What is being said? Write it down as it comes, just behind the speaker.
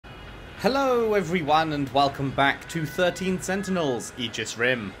Hello everyone and welcome back to 13 Sentinels, Aegis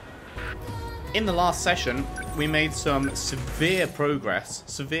Rim. In the last session, we made some severe progress,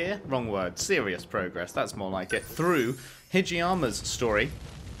 wrong word, serious progress, that's more like it, through Hijiyama's story.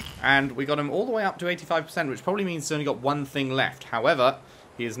 And we got him all the way up to 85%, which probably means he's only got one thing left. However,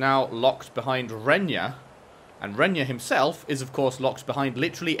 he is now locked behind Renya, and Renya himself is of course locked behind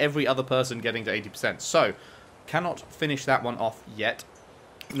literally every other person getting to 80%. So, cannot finish that one off yet.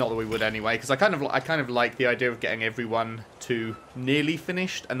 Not that we would anyway, because I kind of like the idea of getting everyone to nearly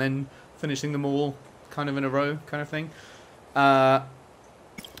finished and then finishing them all kind of in a row, kind of thing.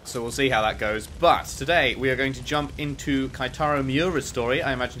 So we'll see how that goes. But today we are going to jump into Keitaro Miura's story.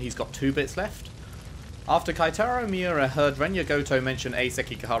 I imagine he's got 2 bits left. After Keitaro Miura heard Renya Goto mention Ei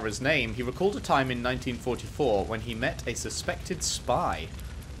Sekigahara's name, he recalled a time in 1944 when he met a suspected spy.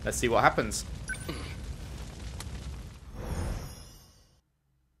 Let's see what happens.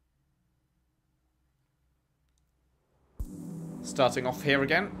 Starting off here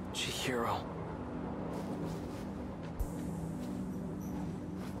again. Chihiro.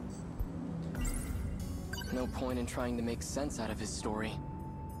 No point in trying to make sense out of his story.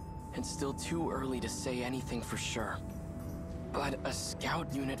 It's still too early to say anything for sure. But a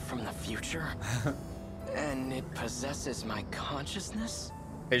scout unit from the future? And it possesses my consciousness?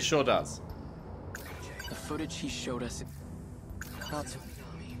 It sure does. The footage he showed us...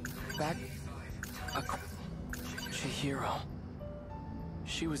 Back... Chihiro.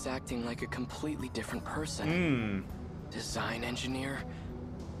 She was acting like a completely different person. Design engineer?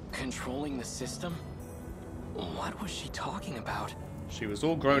 Controlling the system? What was she talking about? She was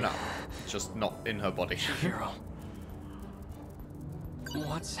all grown up, just not in her body. Chihiro.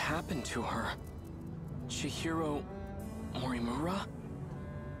 What's happened to her? Chihiro Morimura?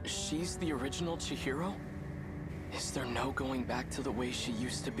 She's the original Chihiro? Is there no going back to the way she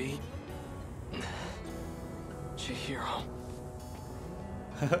used to be? Chihiro.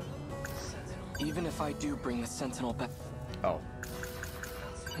 Even if I do bring the Sentinel back... Oh.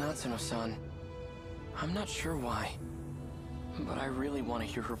 Natsuno-san, I'm not sure why, but I really want to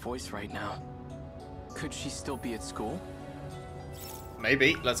hear her voice right now. Could she still be at school?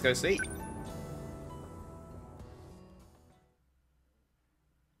 Maybe. Let's go see.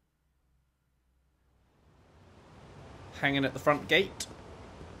 Hanging at the front gate.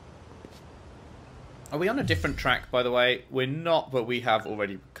 Are we on a different track, by the way? We're not, but we have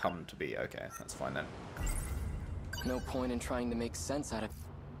already come to be. Okay, that's fine then. No point in trying to make sense out of...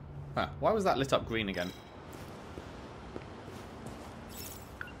 Huh, why was that lit up green again?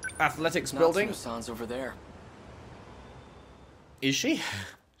 Athletics building. Natsuno-san's over there. Is she?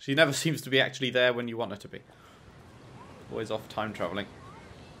 She never seems to be actually there when you want her to be. Always off time traveling.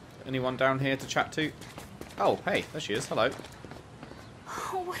 Anyone down here to chat to? Oh, hey, there she is. Hello.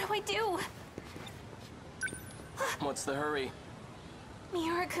 Oh, what do I do? What's the hurry?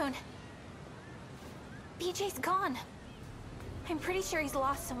 Miura-kun. BJ's gone. I'm pretty sure he's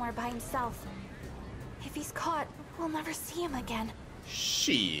lost somewhere by himself. If he's caught, we'll never see him again.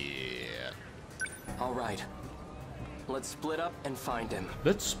 Shit. All right. Let's split up and find him.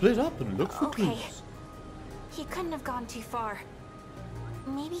 Let's split up and look for Okay. clues. He couldn't have gone too far.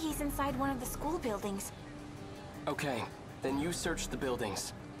 Maybe he's inside one of the school buildings. Okay, then you search the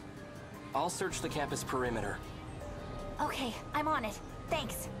buildings. I'll search the campus perimeter. Okay, I'm on it.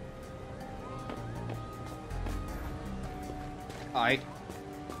 Thanks. I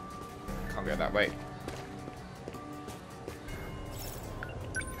can't go that way.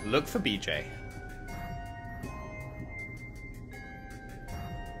 Look for BJ.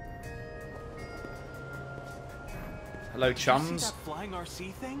 Hello, chums. Did you see that flying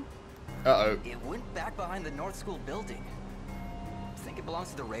RC thing? Uh-oh. It went back behind the North School building. Think it belongs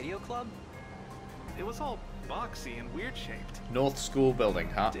to the radio club? It was all boxy and weird shaped. North School building,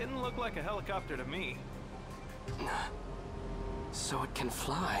 huh? Didn't look like a helicopter to me. So it can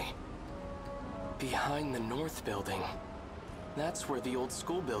fly. Behind the North building. That's where the old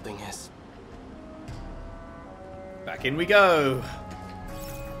school building is. Back in we go.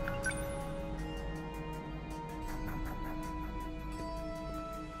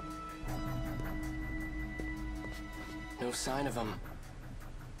 No sign of him.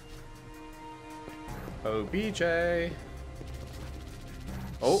 Oh, BJ.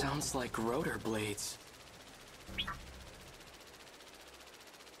 Oh. Sounds like rotor blades.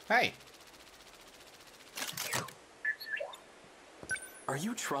 Hey. Are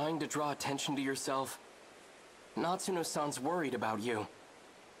you trying to draw attention to yourself? Natsuno-san's worried about you.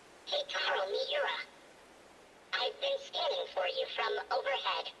 Keitaro Miura. I've been scanning for you from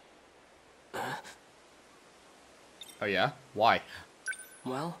overhead. Oh yeah? Why?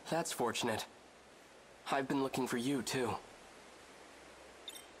 Well, that's fortunate. I've been looking for you, too.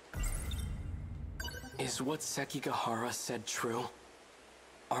 Is what Sekigahara said true?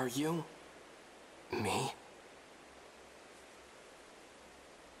 Are you... me?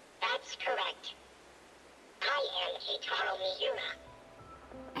 That's correct. I am Keitaro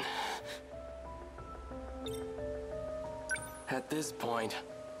Miura. At this point,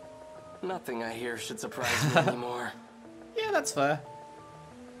 nothing I hear should surprise me anymore. Yeah, that's fair.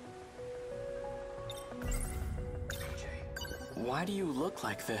 Why do you look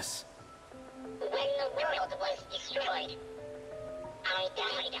like this? When the world was destroyed, I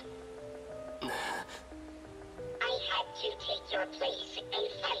died. I had to take your place and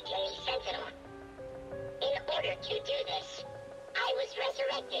fight in the Sentinel. In order to do this, I was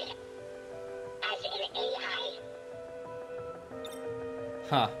resurrected as an AI.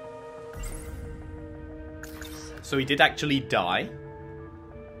 Huh. So he did actually die?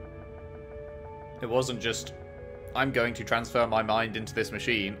 It wasn't just, I'm going to transfer my mind into this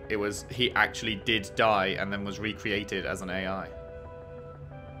machine. It was, he actually did die and then was recreated as an AI.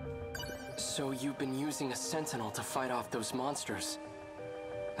 So you've been using a Sentinel to fight off those monsters.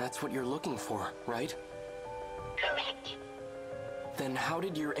 That's what you're looking for, right? Correct. Then how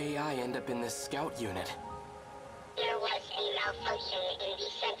did your AI end up in this scout unit? There was a malfunction in the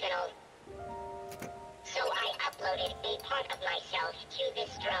Sentinel. So I uploaded a part of myself to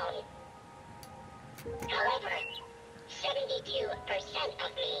this drone. However, 72%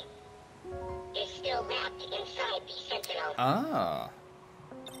 of me is still wrapped inside the Sentinel. Ah.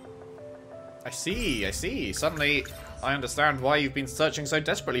 I see, I see. Suddenly, I understand why you've been searching so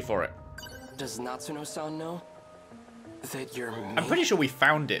desperately for it. Does Natsuno-san know that you're me? I'm pretty sure we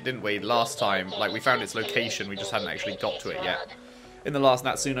found it, didn't we, last time? Like, we found its location, we just hadn't actually got to it yet. In the last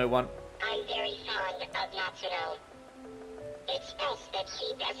Natsuno one. I'm very fond of Natsuno. It's best that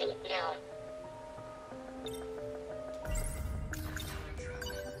she doesn't know.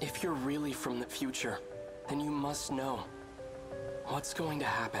 If you're really from the future, then you must know. What's going to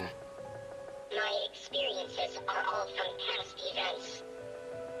happen? My experiences are all from past events.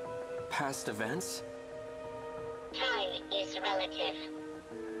 Past events? Time is relative.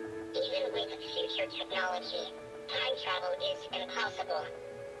 Even with future technology, time travel is impossible.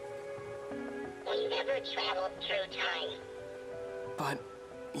 We never traveled through time. But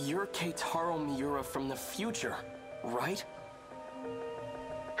you're Keitaro Miura from the future, right?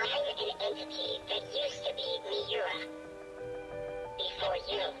 I'm an entity that used to be Miura. Before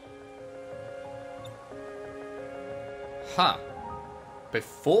you. Huh.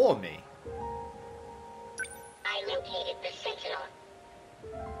 Before me? I located the Sentinel.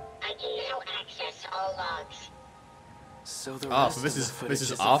 I can now access all logs. So the Ah, rest so this of is the footage this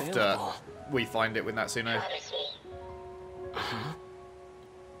is is after available. we find it with Natsuno. Promise me.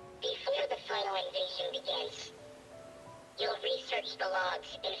 Before the final invasion begins, you'll research the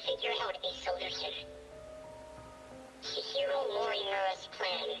logs and figure out a solution. Chihiro Morimura's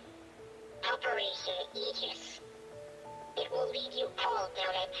plan. Operation Aegis. It will lead you all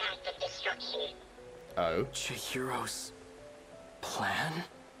down a path of destruction. Oh. Chihiro's plan?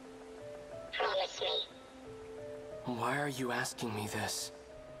 Promise me. Why are you asking me this?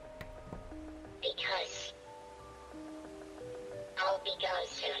 Because I'll be gone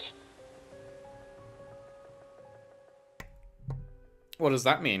soon. What does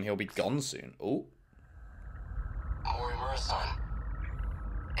that mean? He'll be gone soon. Oh. Morimura-san.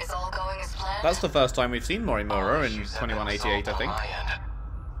 Is all going as planned? That's the first time we've seen Morimura in 2188, I think.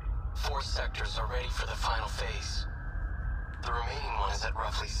 4 sectors are ready for the final phase. The remaining one is at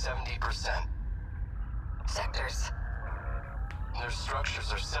roughly 70%. Sectors. Their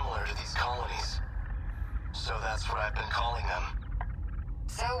structures are similar to these colonies. So that's what I've been calling them.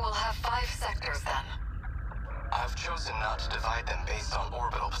 So we'll have 5 sectors then. I've chosen not to divide them based on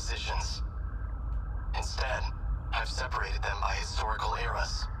orbital positions. Instead, I've separated them by historical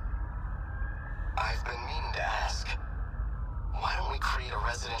eras. I've been meaning to ask, why don't we create a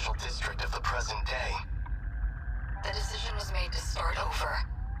residential district of the present day? The decision was made to start over.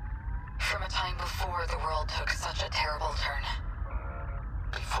 From a time before the world took such a terrible turn.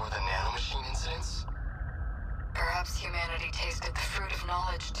 Before the nanomachine incidents? Perhaps humanity tasted the fruit of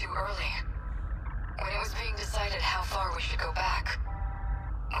knowledge too early. When it was being decided how far we should go back,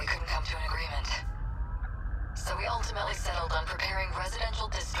 we couldn't come to an agreement. So we ultimately settled on preparing residential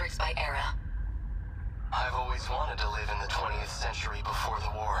districts by era. I've always wanted to live in the 20th century before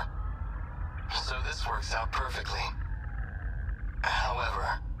the war. So this works out perfectly.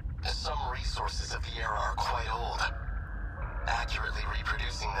 However, some resources of the era are quite old. Accurately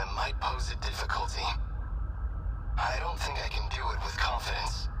reproducing them might pose a difficulty. I don't think I can do it with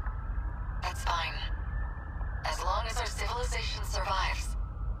confidence. That's fine. As long as our civilization survives,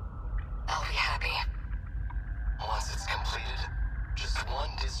 I'll be happy. Once it's completed, just one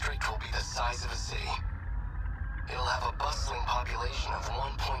district will be the size of a city. It'll have a bustling population of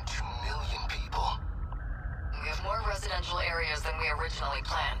 1.2 million people. We have more residential areas than we originally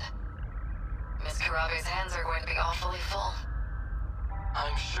planned. Miss Karabe's hands are going to be awfully full.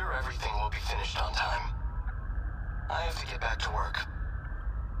 I'm sure everything will be finished on time. I have to get back to work.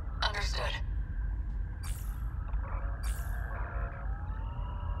 Understood.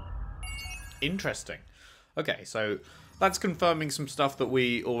 Interesting. Okay, so that's confirming some stuff that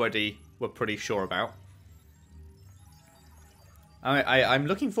we already were pretty sure about. I'm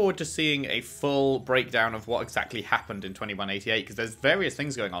looking forward to seeing a full breakdown of what exactly happened in 2188, because there's various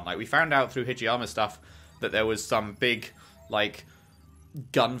things going on. Like, we found out through Hijiyama's stuff that there was some big, like,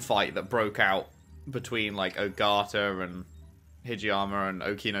 gunfight that broke out between, like, Ogata and Hijiyama, and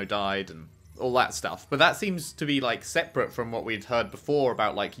Okino died, and all that stuff. But that seems to be, like, separate from what we'd heard before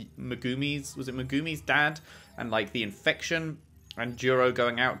about, like, Megumi's dad, and, like, the infection, and Juro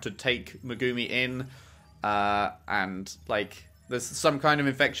going out to take Megumi in, and, like, there's some kind of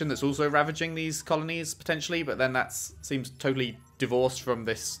infection that's also ravaging these colonies, potentially, but then that seems totally divorced from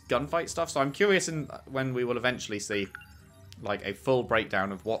this gunfight stuff. So I'm curious when we will eventually see, like, a full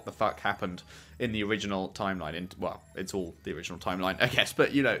breakdown of what the fuck happened in the original timeline. Well, it's all the original timeline, I guess,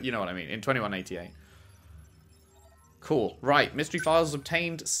 but you know what I mean, in 2188. Cool. Right, mystery files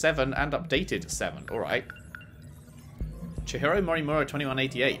obtained 7 and updated 7. Alright. Chihiro Morimura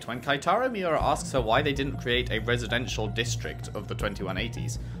 2188. When Kaitaro Miura asks her why they didn't create a residential district of the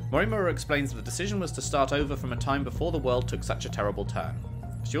 2180s, Morimura explains that the decision was to start over from a time before the world took such a terrible turn.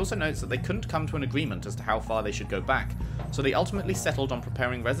 She also notes that they couldn't come to an agreement as to how far they should go back, so they ultimately settled on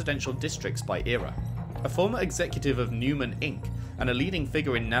preparing residential districts by era. A former executive of Newman Inc. and a leading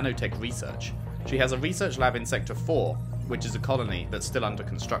figure in nanotech research, she has a research lab in Sector 4, which is a colony that's still under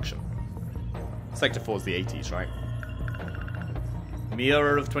construction. Sector 4 is the 80s, right?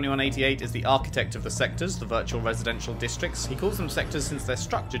 Miura of 2188 is the architect of the sectors, the virtual residential districts. He calls them sectors since they're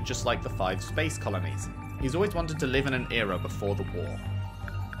structured just like the 5 space colonies. He's always wanted to live in an era before the war.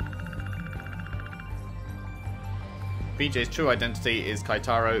 BJ's true identity is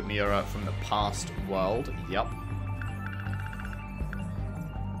Kaitaro Miura from the past world. Yup.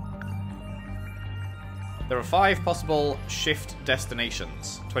 There are 5 possible shift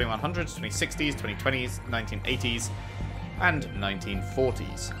destinations: 2100s, 2060s, 2020s, 1980s, and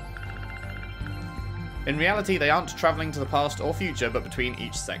 1940s. In reality, they aren't travelling to the past or future, but between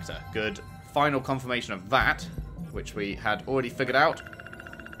each sector. Good. Final confirmation of that, which we had already figured out,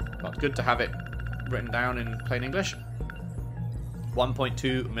 but good to have it written down in plain English.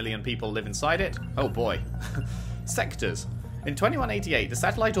 1.2 million people live inside it. Oh boy. Sectors. In 2188, the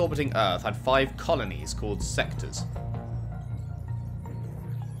satellite orbiting Earth had 5 colonies called sectors.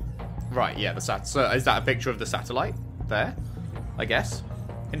 Right, yeah, so is that a picture of the satellite? There, I guess.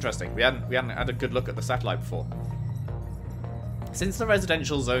 Interesting. We hadn't had a good look at the satellite before. Since the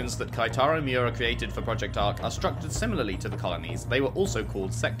residential zones that Kaitaro Miura created for Project Arc are structured similarly to the colonies, they were also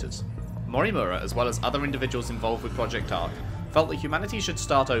called sectors. Morimura, as well as other individuals involved with Project Arc, felt that humanity should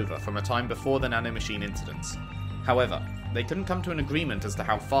start over from a time before the nanomachine incidents. However, they couldn't come to an agreement as to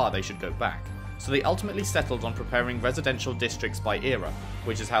how far they should go back, so they ultimately settled on preparing residential districts by era,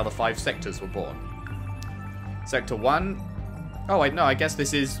 which is how the 5 sectors were born. Sector 1... Oh, wait, no, I guess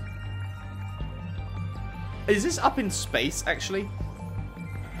this is... Is this up in space, actually?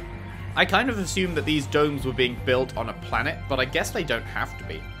 I kind of assumed that these domes were being built on a planet, but I guess they don't have to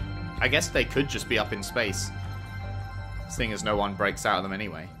be. I guess they could just be up in space, seeing as no one breaks out of them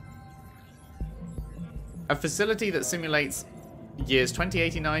anyway. A facility that simulates years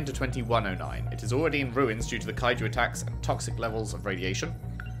 2089 to 2109. It is already in ruins due to the Kaijuu attacks and toxic levels of radiation.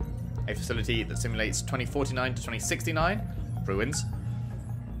 A facility that simulates 2049 to 2069, ruins.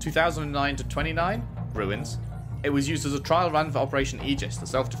 2009 to 29, ruins. It was used as a trial run for Operation Aegis. The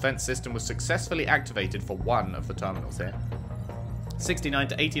self-defense system was successfully activated for one of the terminals here. 69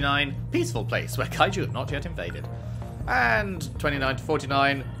 to 89, peaceful place where Kaijuu have not yet invaded. And 29 to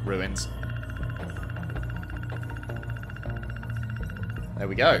 49, ruins. There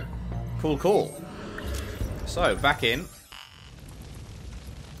we go. Cool, cool. So, back in.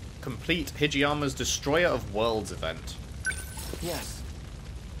 Complete Hijiyama's Destroyer of Worlds event. Yes.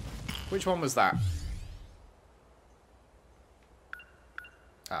 Which one was that?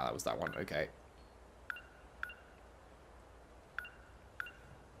 Ah, that was that one. Okay.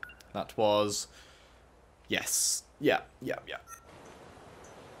 That was... Yes. Yeah.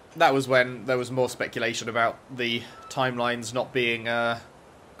 That was when there was more speculation about the timelines not being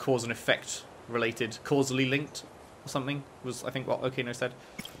cause and effect related, causally linked or something, was I think what Okino said.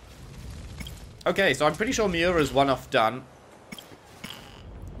 Okay, so I'm pretty sure Miura's one-off done.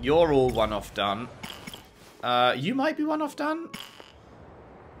 You're all one-off done. You might be one-off done.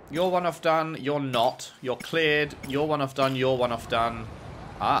 You're one-off done. You're not. You're cleared. You're one-off done. You're one-off done.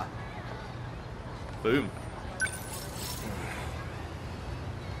 Ah. Boom.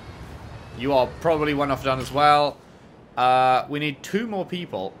 You are probably one-off done as well. We need 2 more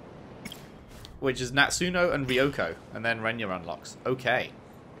people, which is Natsuno and Ryoko, and then Renya unlocks. Okay.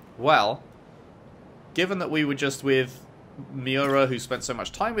 Well, given that we were just with Miura, who spent so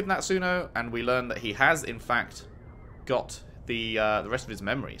much time with Natsuno, and we learned that he has, in fact, got the rest of his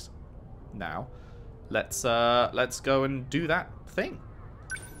memories now, let's go and do that thing.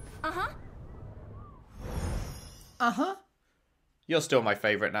 Uh-huh. Uh-huh. You're still my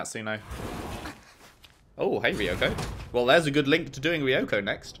favorite, Natsuno. Oh, hey, Ryoko. Well, there's a good link to doing Ryoko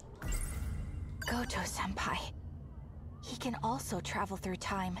next. Goto-senpai. He can also travel through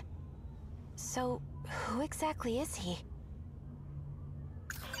time. So, who exactly is he?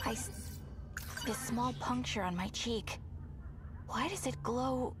 This small puncture on my cheek. Why does it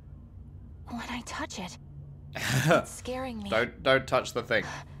glow when I touch it? It's scaring me. Don't touch the thing.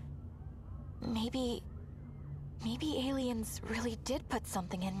 Maybe aliens really did put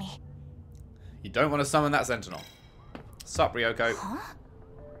something in me. You don't want to summon that Sentinel. Sup, Ryoko? Huh?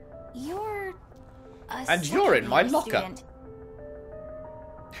 You're a And you're in my second-year locker. student.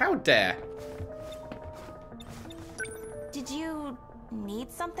 How dare? Did you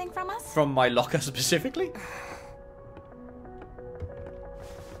need something from us? From my locker specifically?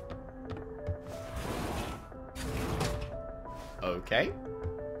 Okay.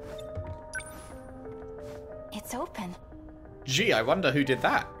 It's open. Gee, I wonder who did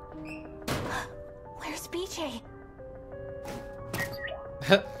that. Where's BJ?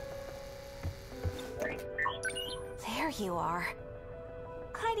 There you are.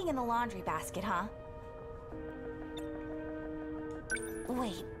 Hiding in the laundry basket, huh?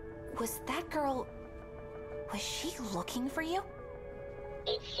 Wait, was that girl... was she looking for you?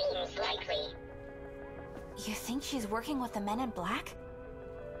 It seems likely. You think she's working with the men in black?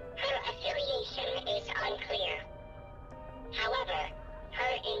 Her affiliation is unclear. However,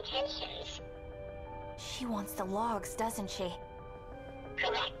 her intentions... She wants the logs, doesn't she?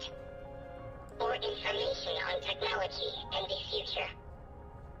 correct. Or information on technology and the future.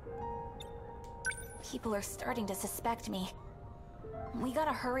 People are starting to suspect me. We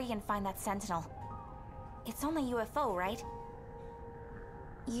gotta hurry and find that Sentinel. It's only UFO, right?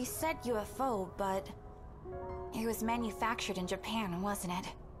 You said UFO, but... it was manufactured in Japan, wasn't it?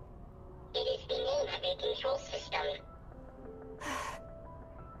 It is the name of a control system.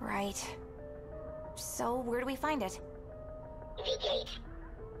 Right. So, where do we find it? The gate.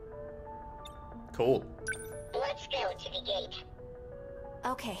 Cool. Let's go to the gate.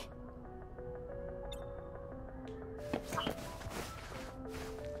 Okay.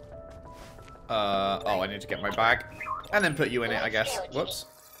 Oh, I need to get my bag. And then put you in it, I guess. Whoops.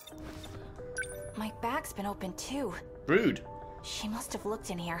 My bag's been open too. Rude. She must have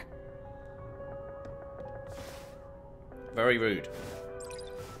looked in here. Very rude.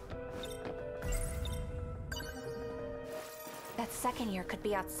 That second year could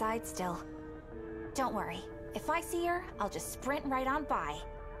be outside still. Don't worry. If I see her, I'll just sprint right on by.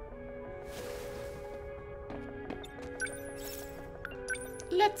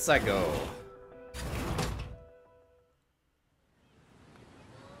 Let's go.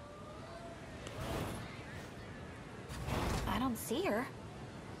 I don't see her.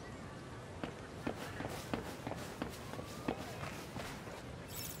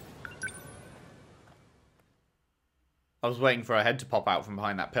 I was waiting for her head to pop out from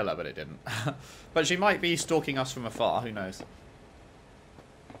behind that pillar, but it didn't. But she might be stalking us from afar, who knows?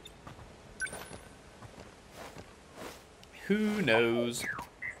 Who knows?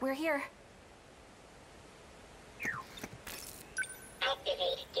 We're here.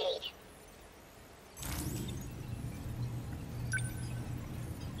 Activate gate.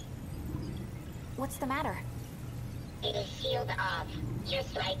 What's the matter? It is sealed off,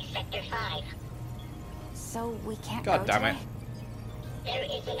 just like Sector 5. So we can't God go damn it. today? There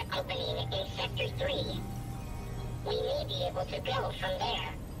is an opening in Sector 3. We may be able to go from there.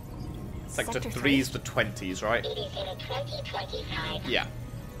 Sector Sector 3's the 20s, right? It is in 2025. Yeah.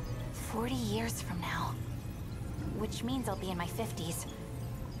 40 years from now. Which means I'll be in my 50s.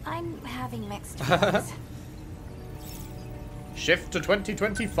 I'm having mixed feelings. Shift to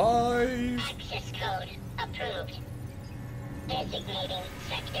 2025. Access code approved. Designating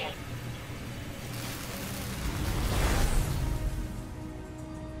sector.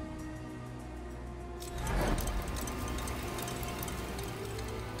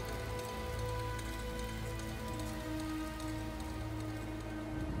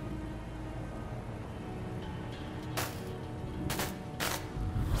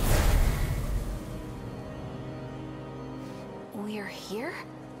 We're here?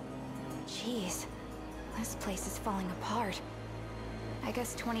 Jeez, this place is falling apart. I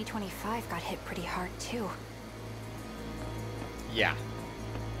guess 2025 got hit pretty hard too. Yeah.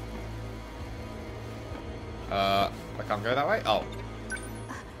 I can't go that way? Oh.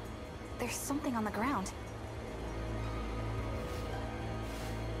 There's something on the ground.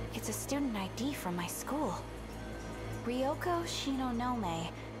 It's a student ID from my school. Ryoko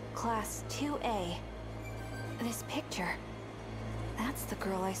Shinonome, Class 2A. This picture. That's the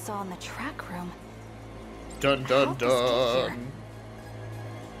girl I saw in the track room. Dun dun dun.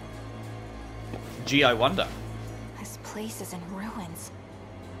 Gee, I wonder. This place is in ruins.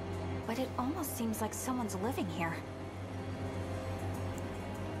 But it almost seems like someone's living here.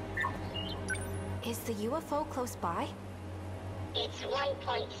 Is the UFO close by? It's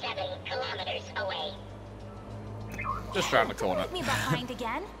 1.7 kilometers away. Just round the corner. Don't leave me behind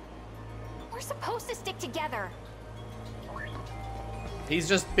again. We're supposed to stick together. He's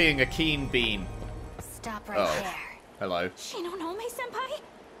just being a keen bean. Stop right there. Hello. Shinonome-senpai?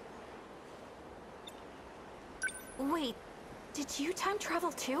 Wait, did you time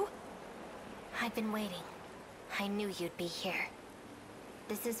travel too? I've been waiting. I knew you'd be here.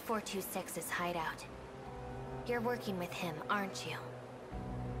 This is 426's hideout. You're working with him, aren't you?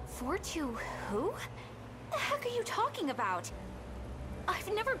 42 who? The heck are you talking about?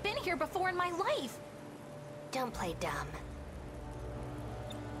 I've never been here before in my life. Don't play dumb.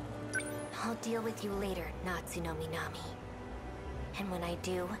 I'll deal with you later, Natsuno Minami. And when I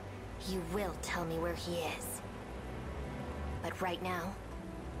do, you will tell me where he is. But right now,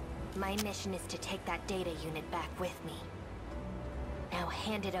 my mission is to take that data unit back with me. Now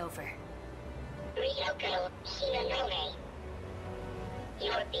hand it over. Ryoko Shinonome.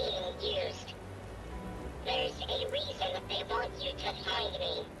 You're being used. There's a reason they want you to find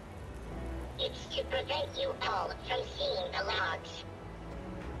me. It's to prevent you all from seeing the logs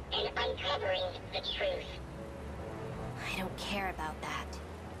and uncovering the truth. I don't care about that.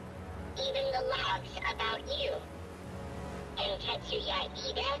 Even the logs about you. And Tetsuya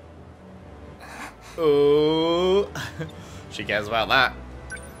Ida? Oh. She cares about that.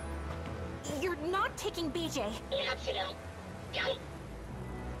 You're not taking BJ. Natsuno, don't.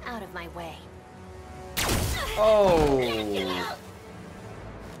 Out of my way. Oh. Natsuno.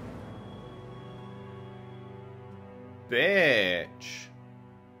 Bitch.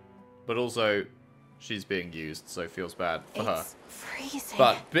 But also, she's being used, so it feels bad for her. It's freezing.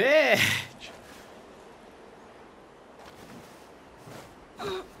 But bitch!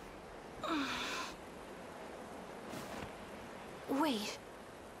 Wait.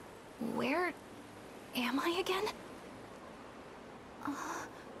 Where am I again?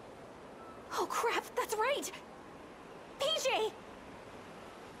 Oh crap, that's right! PJ!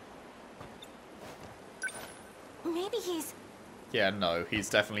 Maybe he's... Yeah, no, he's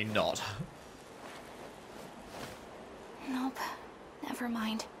definitely not. Nope. Never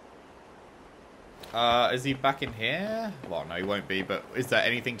mind. Is he back in here? Well, no, he won't be, but is there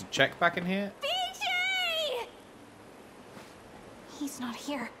anything to check back in here? PJ! He's not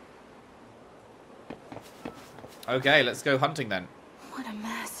here. Okay, let's go hunting then. What a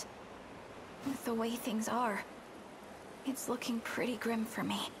mess. With the way things are, it's looking pretty grim for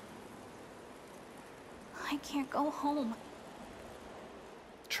me. I can't go home.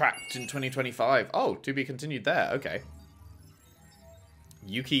 Trapped in 2025. Oh, to be continued there. Okay.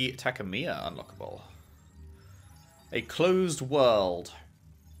 Yuki Takamiya unlockable. A closed world.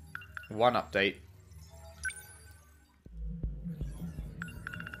 One update.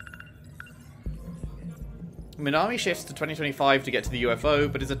 Minami shifts to 2025 to get to the UFO,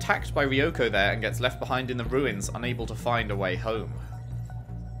 but is attacked by Ryoko there and gets left behind in the ruins, unable to find a way home.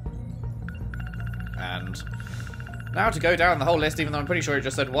 And now to go down the whole list, even though I'm pretty sure it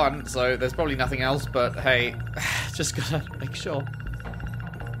just said one, so there's probably nothing else, but hey, just gotta make sure.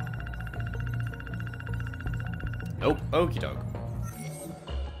 Nope, okie doke.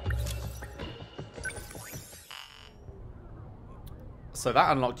 So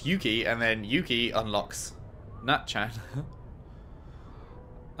that unlocked Yuki, and then Yuki unlocks Nat-chan.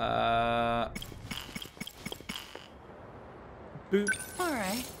 Boop.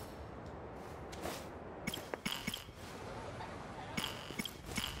 Alright.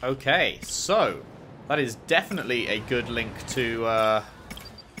 Okay, so That is definitely a good link to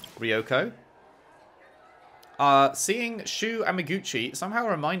Ryoko. Seeing Shu Amiguchi somehow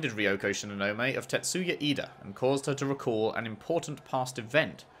reminded Ryoko Shinonome of Tetsuya Ida and caused her to recall an important past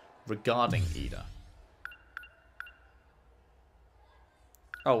event regarding Ida.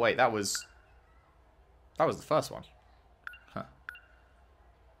 Oh wait, that was the first one. Huh.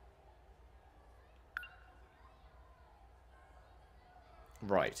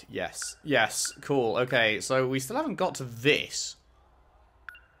 Right, yes. Yes, cool. Okay, so we still haven't got to this.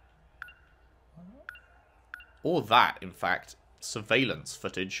 Or that, in fact. Surveillance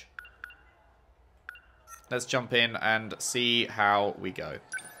footage. Let's jump in and see how we go.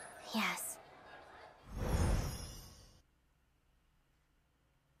 Yes.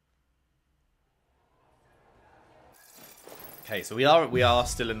 Okay, so we are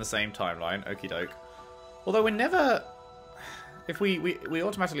still in the same timeline. Okie doke. Although we're never... If we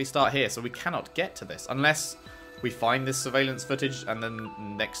automatically start here, so we cannot get to this. Unless we find this surveillance footage and then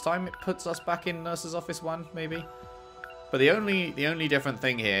next time it puts us back in Nurse's Office 1, maybe? But the only different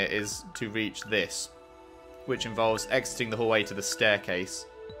thing here is to reach this, which involves exiting the hallway to the staircase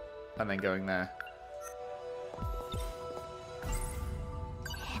and then going there.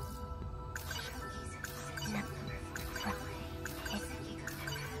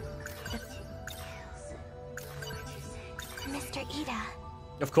 Mr. Ida.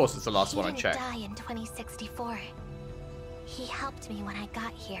 Of course, it's the last one I checked. He didn't die in 2064. He helped me when I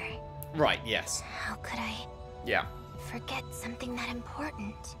got here. Right, yes. How could I... Yeah. forget something that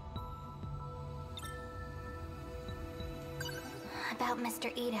important? About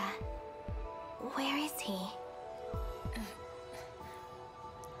Mr. Ida. Where is he?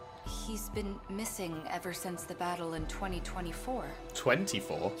 He's been missing ever since the battle in 2024.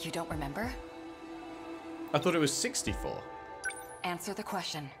 24? You don't remember? I thought it was 64. Answer the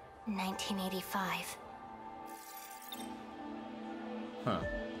question. 1985. Huh.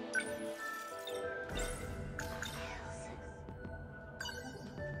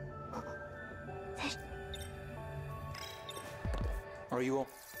 Are you all...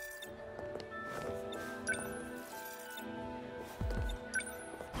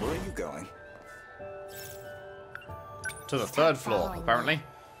 Where are you going? To the third floor, apparently.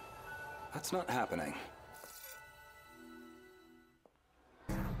 That's not happening.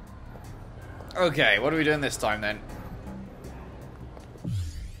 Okay, what are we doing this time then?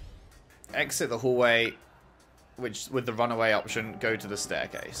 Exit the hallway, which with the runaway option, go to the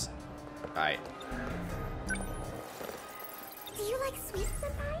staircase. Right. Do you like sweets,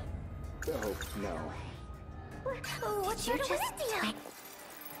 Senpai? Oh, no. What's your deal?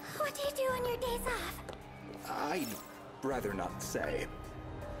 What do you do on your days off? I'd rather not say.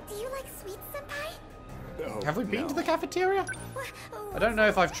 Do you like sweets, Senpai? Oh, Have we been no. to the cafeteria? I don't know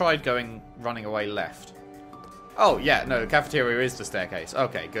if I've tried running away left. Oh, yeah, no, cafeteria is the staircase.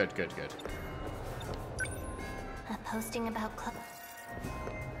 Okay, good. A posting about club.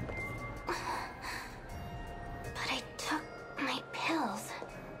 But I took my pills.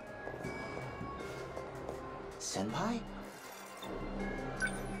 Senpai?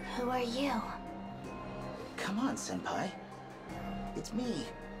 Who are you? Come on, Senpai. It's me,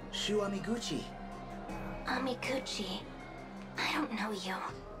 Shu Amiguchi. Amiguchi. I don't know you.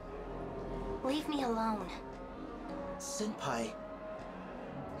 Leave me alone. Senpai.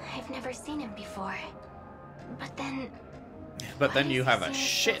 I've never seen him before. But then... But then why you does he have a seem so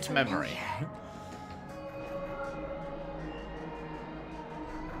shit memory. familiar?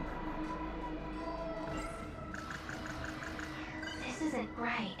 This isn't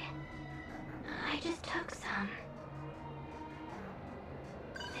right. I just took some.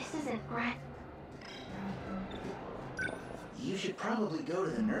 This isn't right. You should probably go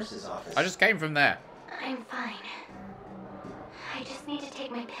to the nurse's office. I just came from there. I'm fine. I just need to take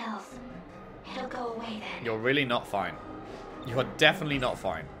my pills. It'll go away then. You're really not fine. You are definitely not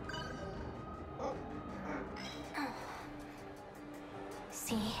fine.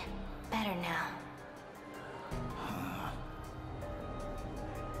 See? Better now.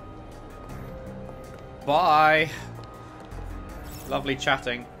 Bye. Lovely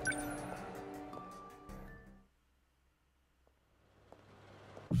chatting.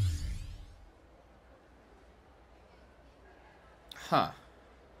 Huh.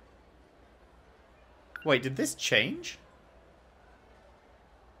 Wait, did this change?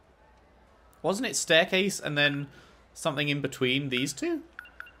 Wasn't it staircase and then something in between these two?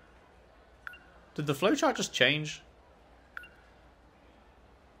 Did the flowchart just change?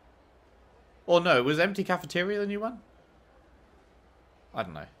 Or no, was empty cafeteria the new one? I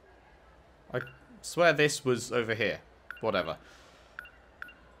don't know. I swear this was over here. Whatever.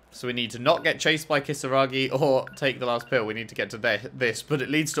 So we need to not get chased by Kisaragi or take the last pill. We need to get to this, but it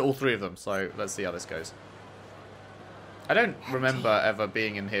leads to all three of them. So let's see how this goes. I don't remember ever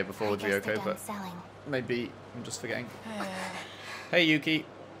being in here before with Ryoko, but maybe I'm just forgetting. Hey, Yuki.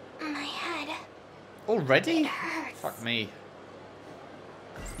 My head. Already? It hurts. Fuck me.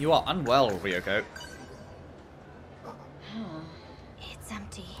 You are unwell, Ryoko. It's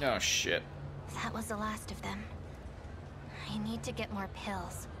empty. Oh, shit. That was the last of them. I need to get more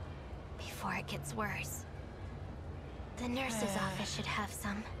pills before it gets worse. The nurse's office should have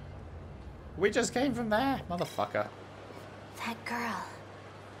some. We just came from there, motherfucker. That girl.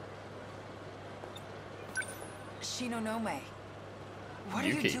 Shinonome. What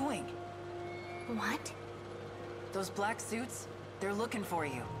Yuki. are you doing? What? Those black suits, they're looking for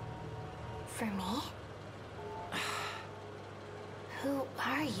you. For me? Who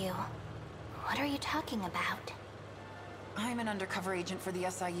are you? What are you talking about? I'm an undercover agent for the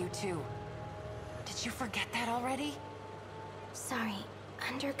SIU too. Did you forget that already? Sorry,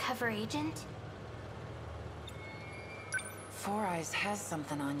 undercover agent? Four Eyes has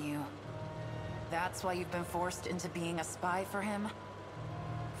something on you. That's why you've been forced into being a spy for him?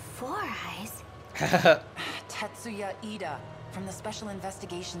 Four Eyes? Tetsuya Ida, from the Special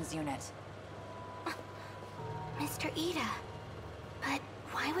Investigations Unit. Mr. Ida. But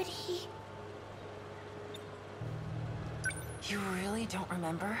why would he? You really don't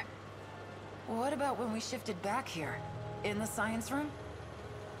remember? What about when we shifted back here? In the science room?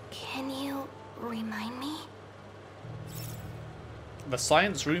 Can you remind me? The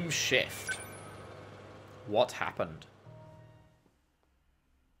science room shift. What happened?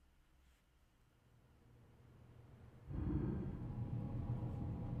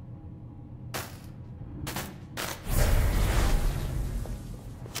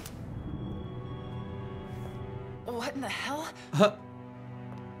 What in the hell?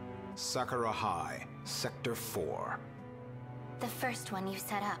 Sakura High, Sector 4. The first one you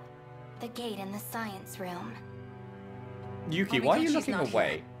set up. The gate in the science room. Yuki, why are you looking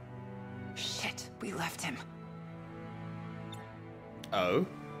away? Shit, we left him. Oh?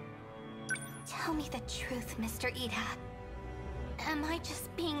 Tell me the truth, Mr. Ida. Am I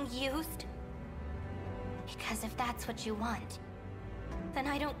just being used? Because if that's what you want, then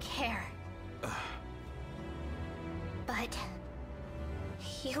I don't care. But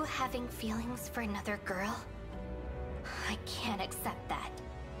you having feelings for another girl? I can't accept that.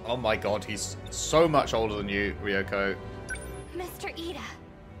 Oh my god, he's so much older than you, Ryoko. Mr. Ida,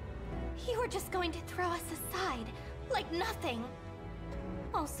 you were just going to throw us aside like nothing.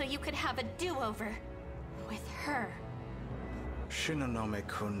 Also, you could have a do-over with her.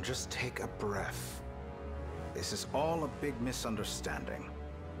 Shinonome-kun, just take a breath. This is all a big misunderstanding.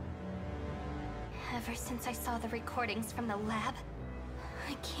 Ever since I saw the recordings from the lab,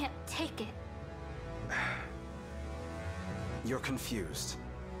 I can't take it. You're confused.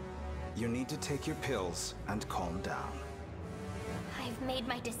 You need to take your pills and calm down. I've made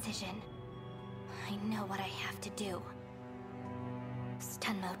my decision. I know what I have to do.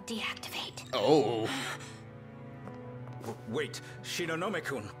 Stun mode deactivate. Oh. Wait,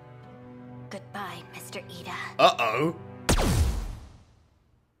 Shinonome-kun. Goodbye, Mr. Ida. Uh-oh.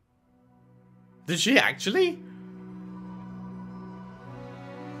 Did she actually?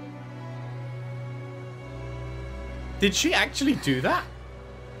 Did she actually do that?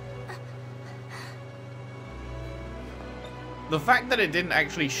 The fact that it didn't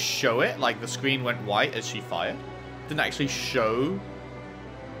actually show it, like the screen went white as she fired, didn't actually show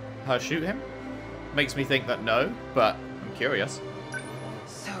her shoot him, makes me think that no, but I'm curious.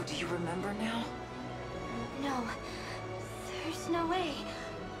 So, do you remember now? No, there's no way.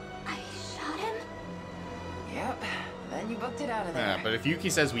 I shot him? Yep, then you booked it out of there. Yeah, but if Yuki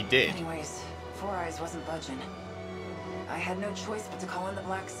says we did. Anyways, Four Eyes wasn't budging. I had no choice but to call in the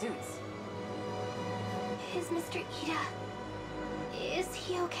black suits. Is Mr. Ida... is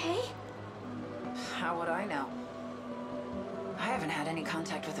he okay? How would I know? I haven't had any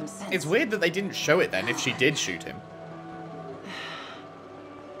contact with him since. It's weird that they didn't show it then if she did shoot him.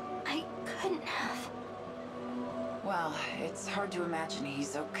 I couldn't have. Well, it's hard to imagine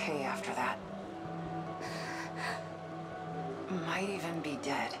he's okay after that. Might even be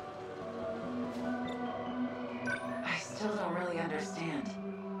dead. I still don't really understand.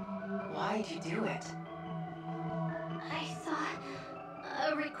 Why'd you do it? I saw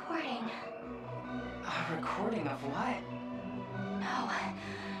a recording. A recording of what? No,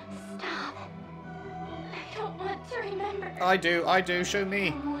 stop. I don't want to remember. I do, show me.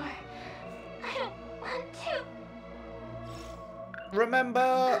 No more. I don't want to.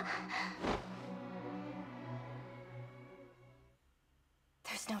 Remember.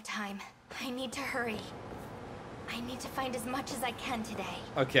 There's no time. I need to hurry. I need to find as much as I can today.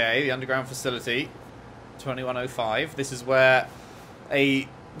 Okay, the underground facility. 2105. This is where a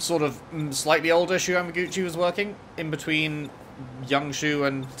sort of slightly older Shu Yamaguchi was working, in between young Shu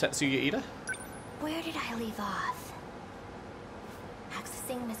and Tetsuya Ida. Where did I leave off?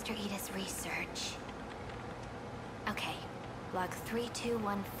 Accessing Mr. Ida's research. Okay, log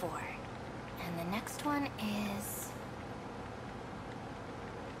 3214. And the next one is...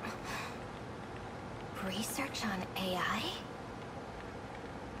 research on AI?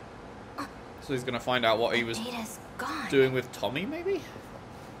 So he's going to find out what he was doing with Tommy, maybe?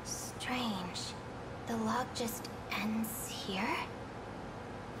 Strange. The log just ends here?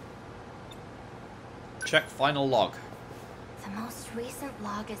 Check final log. The most recent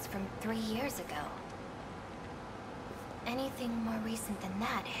log is from 3 years ago. Anything more recent than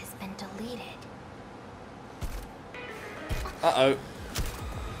that has been deleted. Uh-oh.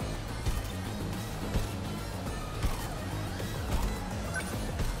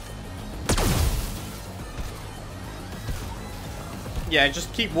 Yeah,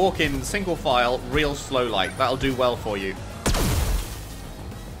 just keep walking, single file, real slow like. That'll do well for you.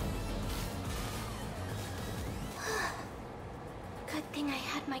 Good thing I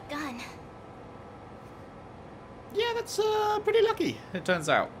had my gun. Yeah, that's pretty lucky, it turns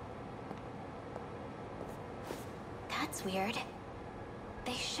out. That's weird.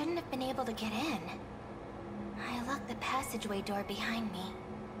 They shouldn't have been able to get in. I locked the passageway door behind me.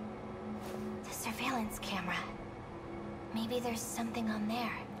 The surveillance camera. Maybe there's something on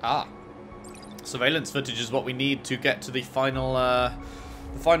there. Ah. Surveillance footage is what we need to get to the final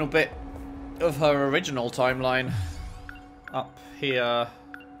bit of her original timeline. Up here.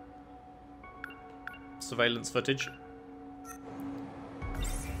 Surveillance footage.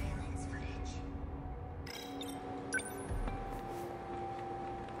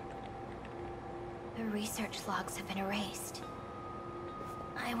 The research logs have been erased.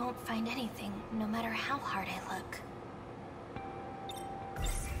 I won't find anything, no matter how hard I look.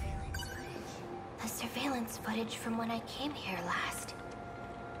 The surveillance footage from when I came here last.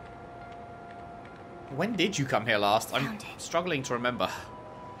 When did you come here last? I'm struggling to remember.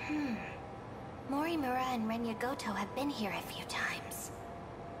 Morimura and Renya Goto have been here a few times.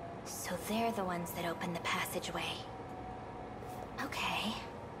 So they're the ones that opened the passageway. Okay.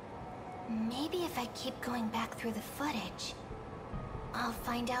 Maybe if I keep going back through the footage, I'll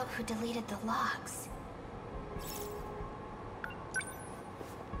find out who deleted the logs.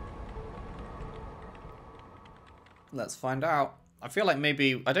 Let's find out. I feel like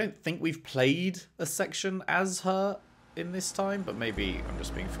maybe... I don't think we've played a section as her in this time, but maybe I'm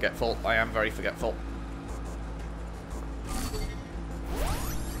just being forgetful. I am very forgetful.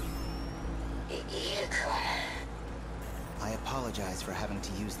 I apologize for having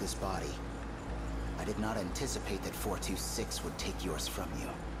to use this body. I did not anticipate that 426 would take yours from you.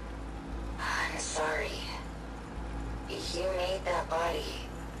 I'm sorry. You made that body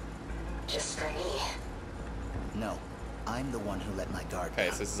just for me. No, I'm the one who let my guard Okay,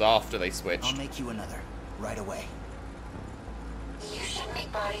 down. so this is after they switched. I'll make you another, right away. You should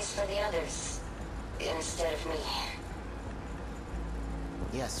make bodies for the others, instead of me.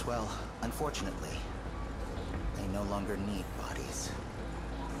 Yes, well, unfortunately, they no longer need bodies.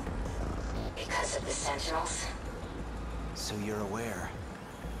 Because of the Sentinels? So you're aware.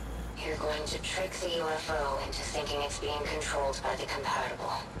 You're going to trick the UFO into thinking it's being controlled by the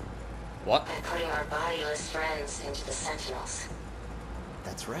compatible. What? By putting our bodiless friends into the Sentinels.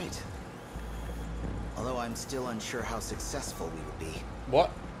 That's right. Although I'm still unsure how successful we would be.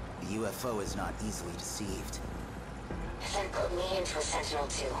 What? The UFO is not easily deceived. Then put me into a Sentinel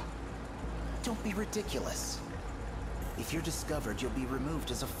too. Don't be ridiculous. If you're discovered, you'll be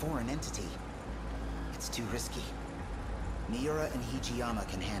removed as a foreign entity. It's too risky. Miura and Hijiyama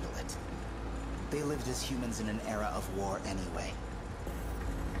can handle it. They lived as humans in an era of war anyway.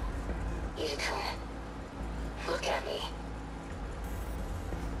 Yukiko, look at me.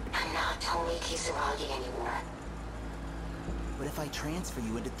 I'm not Tomi Kisaragi anymore. But if I transfer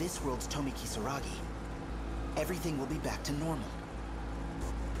you into this world's Tomi Kisaragi, everything will be back to normal.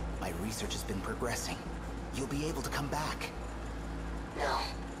 My research has been progressing. You'll be able to come back. No.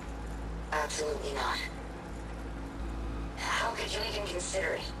 Absolutely not. How could you even consider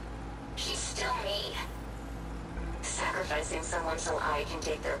it? She's still me. Sacrificing someone so I can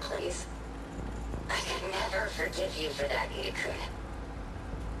take their place. I could never forgive you for that, Ida-kun.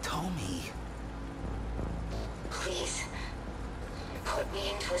 Tomi. Please. Put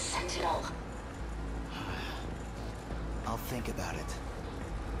me into a Sentinel. I'll think about it.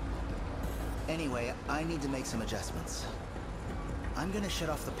 Anyway, I need to make some adjustments. I'm gonna shut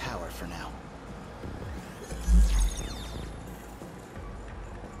off the power for now.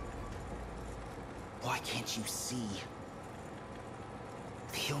 Why can't you see?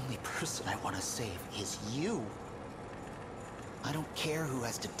 The only person I want to save is you. I don't care who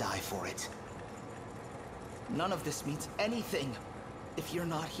has to die for it. None of this means anything if you're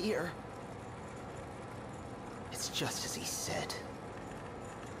not here. It's just as he said.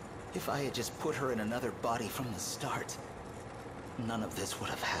 If I had just put her in another body from the start, none of this would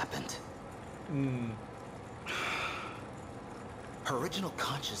have happened. Her original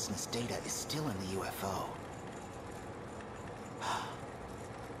consciousness data is still in the UFO.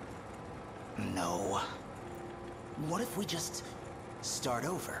 No. What if we just start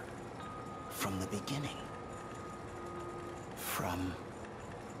over? From the beginning? From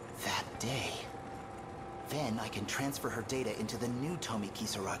that day? Then I can transfer her data into the new Tomi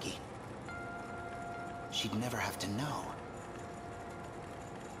Kisaragi. She'd never have to know.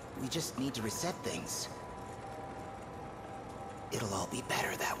 We just need to reset things. It'll all be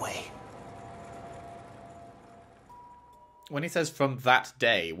better that way. When he says from that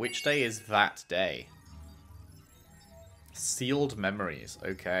day, which day is that day? Sealed memories,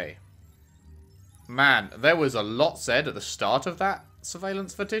 okay. Man, there was a lot said at the start of that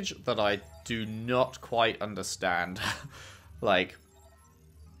surveillance footage that I do not quite understand. Like,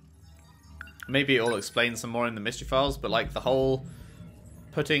 maybe it'll explain some more in the mystery files, but like the whole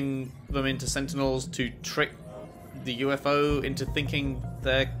putting them into Sentinels to trick the UFO into thinking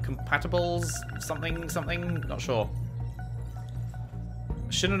they're compatibles, something, not sure.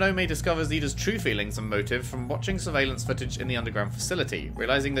 Shinonome discovers Ida's true feelings and motive from watching surveillance footage in the underground facility.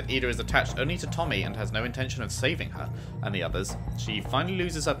 Realizing that Ida is attached only to Tommy and has no intention of saving her and the others, she finally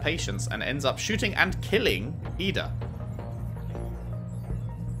loses her patience and ends up shooting and killing Ida.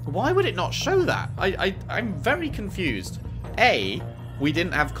 Why would it not show that? I'm very confused. A, we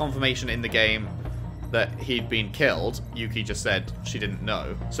didn't have confirmation in the game that he'd been killed. Yuki just said she didn't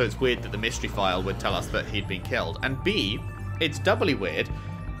know, so it's weird that the mystery file would tell us that he'd been killed. And B, it's doubly weird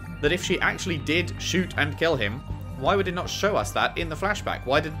that if she actually did shoot and kill him, why would it not show us that in the flashback?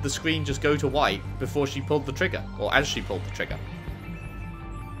 Why did the screen just go to white before she pulled the trigger? Or as she pulled the trigger?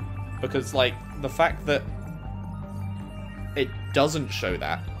 Because, like, the fact that it doesn't show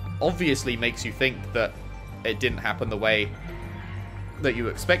that obviously makes you think that it didn't happen the way that you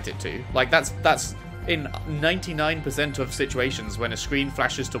expect it to. Like, that's in 99% of situations when a screen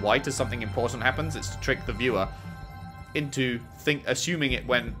flashes to white as something important happens, it's to trick the viewer into assuming it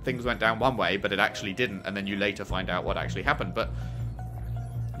when things went down one way, but it actually didn't, and then you later find out what actually happened. But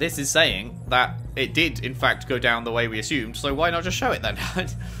this is saying that it did, in fact, go down the way we assumed, so why not just show it then?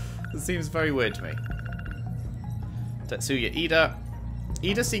 It seems very weird to me. Tetsuya Ida.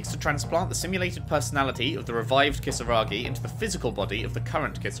 Ida seeks to transplant the simulated personality of the revived Kisaragi into the physical body of the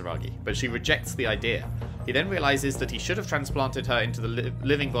current Kisaragi, but she rejects the idea. He then realizes that he should have transplanted her into the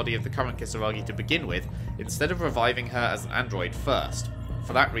living body of the current Kisaragi to begin with, instead of reviving her as an android first.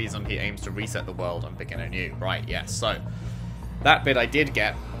 For that reason, he aims to reset the world and begin anew. Right, yes, so that bit I did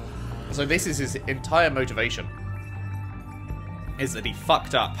get. So this is his entire motivation, is that he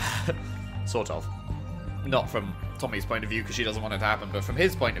fucked up, sort of. Not from Tommy's point of view, because she doesn't want it to happen, but from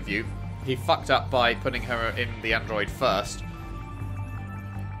his point of view, he fucked up by putting her in the android first.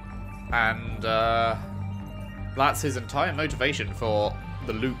 And that's his entire motivation for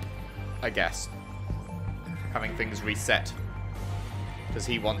the loop, I guess. Having things reset. Because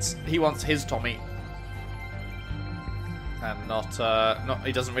he wants his Tommy. And not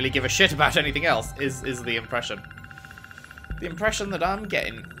he doesn't really give a shit about anything else, is the impression. The impression that I'm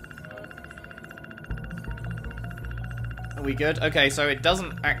getting. Are we good? Okay, so it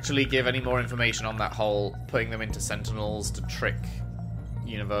doesn't actually give any more information on that whole putting them into Sentinels to trick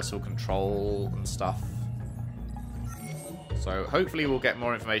universal control and stuff. So hopefully we'll get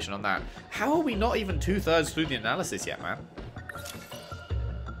more information on that. How are we not even 2/3 through the analysis yet, man?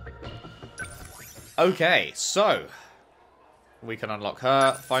 Okay, so we can unlock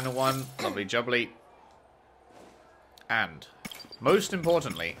her. Final one. Lovely jubbly. And most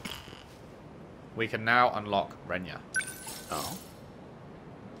importantly, we can now unlock Renya. Oh.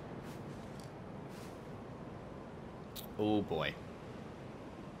 Oh boy.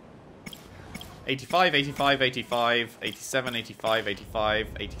 85, 85, 85, 87, 85, 85,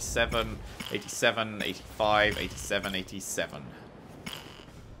 87, 87, 85, 87, 87.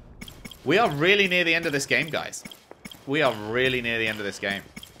 We are really near the end of this game, guys. We are really near the end of this game.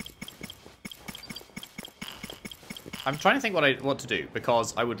 I'm trying to think what to do,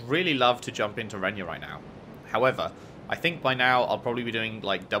 because I would really love to jump into Renya right now. However, I think by now I'll probably be doing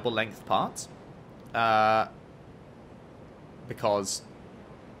like double length parts. because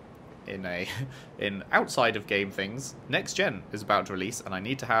in outside of game things, Next Gen is about to release, and I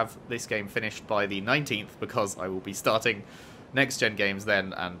need to have this game finished by the 19th because I will be starting Next Gen games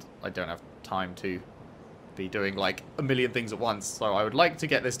then, and I don't have time to be doing like a million things at once. So I would like to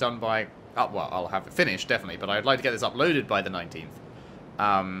get this done by, well, I'll have it finished definitely, but I'd like to get this uploaded by the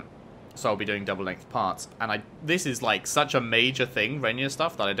 19th. So I'll be doing double length parts, and this is like such a major thing, Renya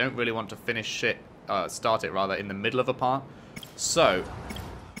stuff, that I don't really want to start it rather in the middle of a part. So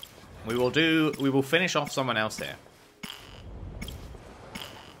we will finish off someone else here.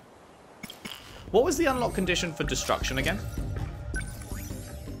 What was the unlock condition for destruction again?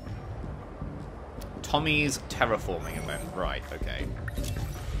 Tommy's terraforming event. Right, okay.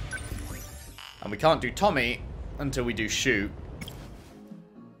 And we can't do Tommy until we do Shu.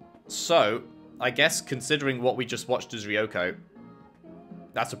 So, I guess considering what we just watched as Ryoko,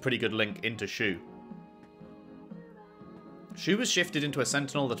 that's a pretty good link into Shu. Shu was shifted into a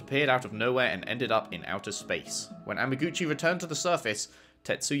Sentinel that appeared out of nowhere and ended up in outer space. When Amaguchi returned to the surface,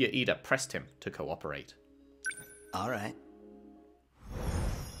 Tetsuya Ida pressed him to cooperate. Alright.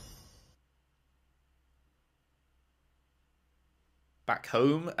 Back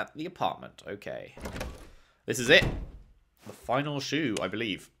home at the apartment. Okay. This is it. The final Shu, I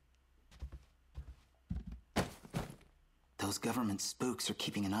believe. Those government spooks are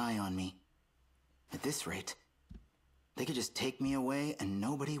keeping an eye on me. At this rate, they could just take me away and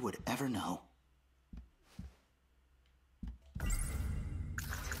nobody would ever know.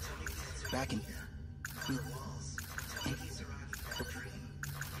 Back in...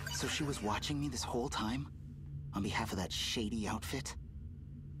 So she was watching me this whole time? On behalf of that shady outfit?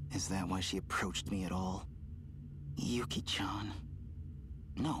 Is that why she approached me at all? Yuki-chan.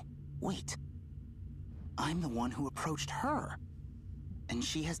 No, wait. I'm the one who approached her. And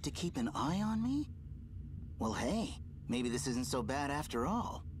she has to keep an eye on me? Well, hey, maybe this isn't so bad after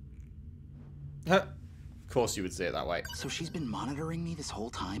all. Of course you would say it that way. So she's been monitoring me this whole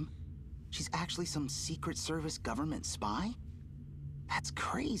time? She's actually some Secret Service government spy? That's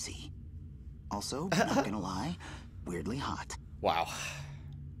crazy. Also, not gonna lie, weirdly hot. Wow.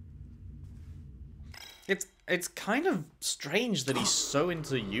 It's kind of strange that he's so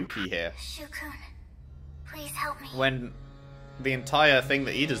into Yuki here. Shu-kun, please help me. When the entire thing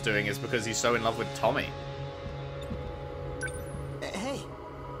that Ida's doing is because he's so in love with Tommy. Hey.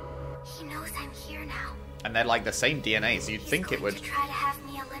 He knows I'm here now. And they're like the same DNA, so you'd think it would... to try to have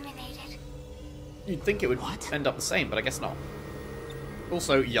me eliminated. You'd think it would end up the same, but I guess not.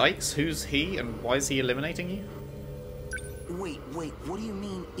 Also, yikes, who's he and why is he eliminating you? Wait, what do you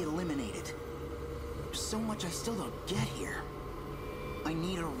mean eliminated? There's so much I still don't get here. I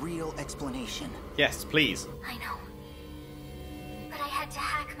need a real explanation. Yes, please. I know. But I had to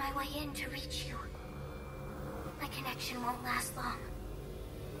hack my way in to reach you. My connection won't last long.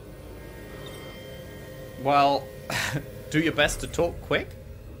 Well, do your best to talk quick.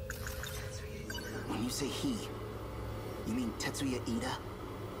 When you say he, you mean Tetsuya Ida?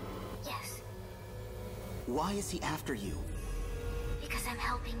 Yes. Why is he after you? Because I'm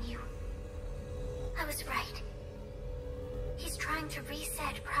helping you. I was right. He's trying to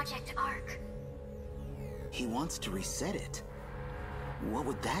reset Project Ark. He wants to reset it? What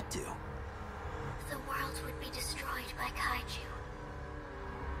would that do? The world would be destroyed by Kaijuu.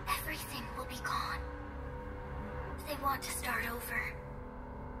 Everything will be gone. They want to start over.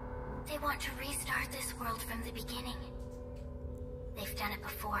 They want to restart this world from the beginning. They've done it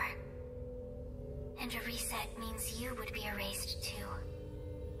before. And a reset means you would be erased too.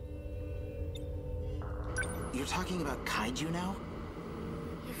 You're talking about Kaijuu now?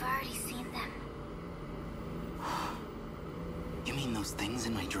 You've already seen them. You mean those things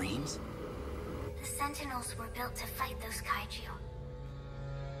in my dreams? The Sentinels were built to fight those Kaijuu.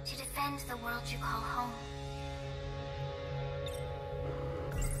 To defend the world you call home.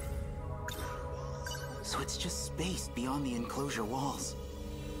 So it's just space beyond the enclosure walls.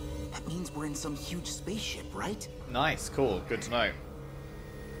 That means we're in some huge spaceship, right? Nice, cool, good to know.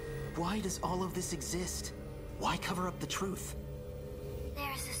 Why does all of this exist? Why cover up the truth?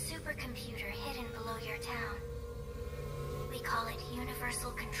 There's a supercomputer hidden below your town. We call it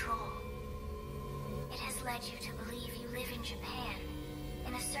Universal Control. It has led you to believe you live in Japan,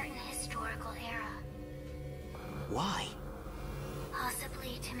 in a certain historical era. Why?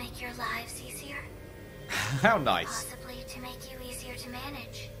 Possibly to make your lives easier. How nice. Possibly to make you easier to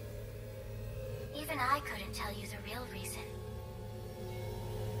manage. Even I couldn't tell you the real reason.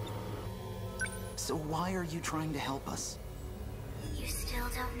 So why are you trying to help us? You still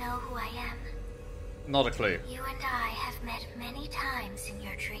don't know who I am. Not a clue. You and I have met many times in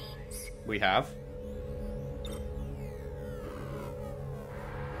your dreams. We have.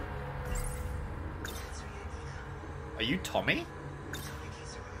 Are you Tommy?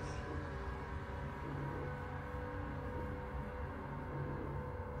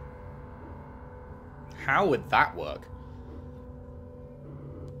 How would that work?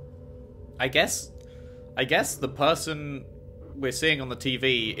 I guess the person we're seeing on the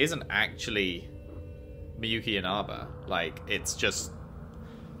TV isn't actually Miyuki Inaba. Like, it's just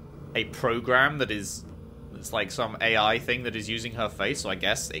a program that is... It's like some AI thing that is using her face, so I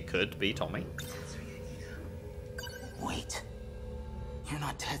guess it could be Tommy. Wait. You're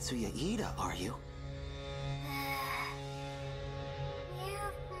not Tetsuya Ida, are you? You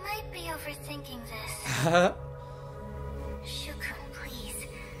might be overthinking this. Shukun, please.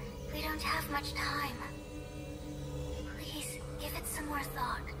 We don't have much time. Please, give it some more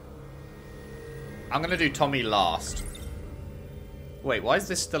thought. I'm gonna do Tommy last. Wait, why is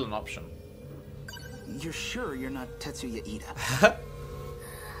this still an option? You're sure you're not Tetsuya Ida?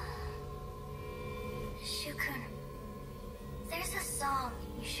 Shukun, there's a song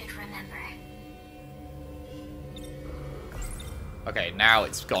you should remember. Okay, now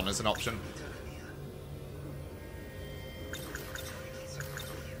it's gone as an option.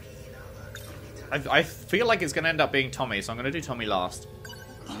 I feel like it's going to end up being Tommy, so I'm going to do Tommy last.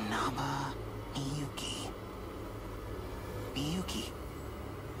 Inaba, Miyuki.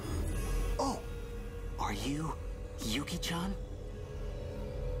 Oh, are you Yuki-chan?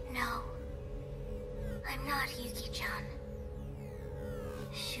 No, I'm not Yuki-chan.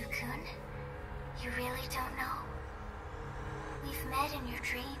 Shukun, you really don't know? We've met in your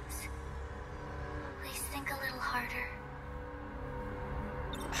dreams. Please think a little harder.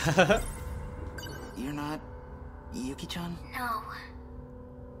 You're not Yuki-chan? No.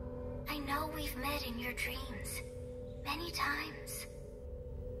 I know we've met in your dreams. Many times.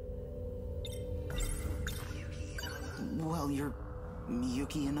 Well, you're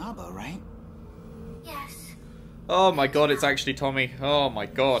Miyuki Inaba, right? Yes. Oh my god, it's actually Tommy. Oh my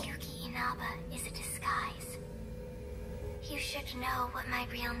god. Miyuki Inaba is a disguise. You should know what my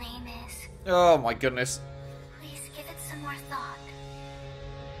real name is. Oh my goodness. Please give it some more thought.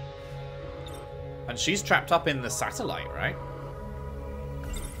 And she's trapped up in the satellite, right?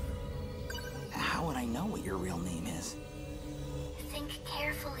 How would I know what your real name is? Think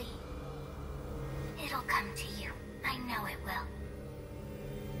carefully. It'll come to you. I know it will.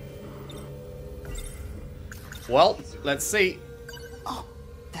 Well, let's see. Oh,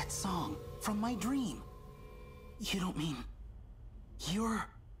 that song from my dream. You don't mean... You're...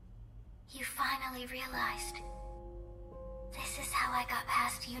 You finally realized. This is how I got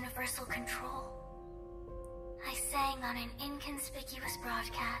past universal control. I sang on an inconspicuous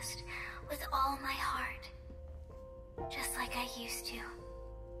broadcast with all my heart. Just like I used to.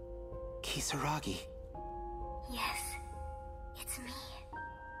 Kisaragi. Yes, it's me.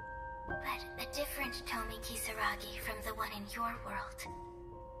 But a different Tomi Kisaragi from the one in your world.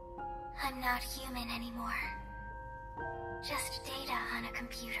 I'm not human anymore. Just data on a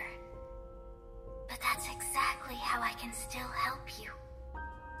computer. But that's exactly how I can still help you.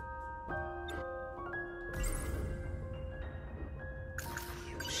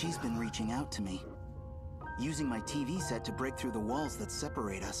 She's been reaching out to me, using my TV set to break through the walls that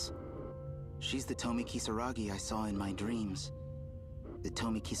separate us. She's the Tomi Kisaragi I saw in my dreams. The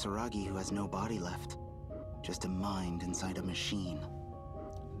Tomi Kisaragi who has no body left. Just a mind inside a machine.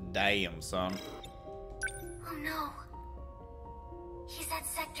 Damn, son. Oh no. He's at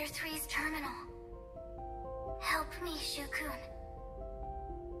Sector 3's terminal. Help me, Shukun.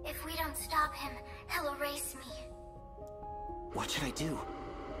 If we don't stop him, he'll erase me. What should I do?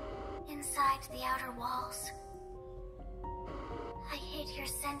 Inside the outer walls. I hid your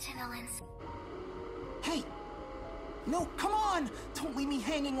sentinel in... Hey! No, come on! Don't leave me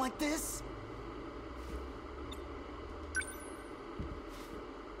hanging like this!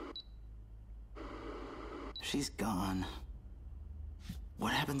 She's gone.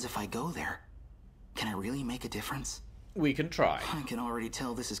 What happens if I go there? Can I really make a difference? We can try. I can already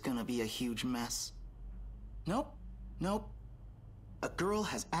tell this is gonna be a huge mess. Nope. Nope. A girl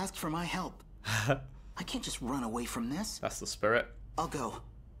has asked for my help. I can't just run away from this. That's the spirit. I'll go.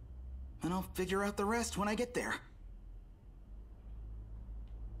 And I'll figure out the rest when I get there.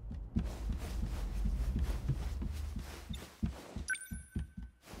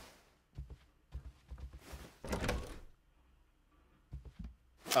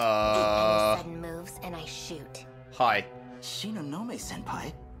 Any sudden moves and I shoot. Hi.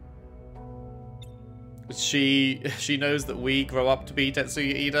 Shinonome-senpai? She knows that we grow up to be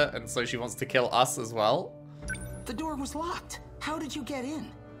Tetsuya Ida, and so she wants to kill us as well? The door was locked. How did you get in?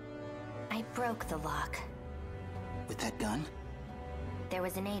 I broke the lock. With that gun? There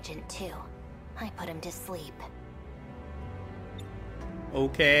was an agent, too. I put him to sleep.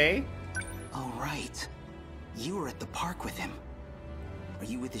 Okay. Oh, right. You were at the park with him. Are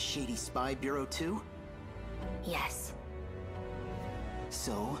you with the shady spy bureau too? Yes.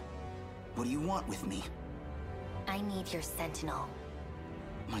 So, what do you want with me? I need your Sentinel.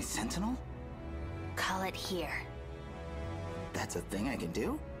 My Sentinel? Call it here. That's a thing I can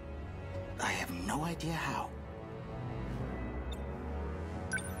do? I have no idea how.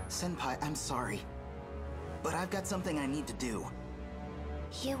 Senpai, I'm sorry. But I've got something I need to do.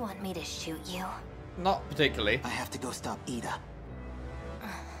 You want me to shoot you? Not particularly. I have to go stop Ida.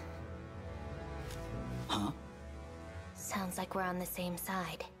 Huh? Sounds like we're on the same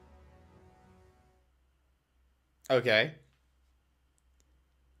side. Okay.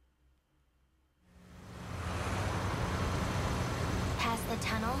 Past the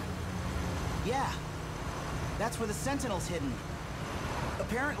tunnel? Yeah. That's where the Sentinel's hidden.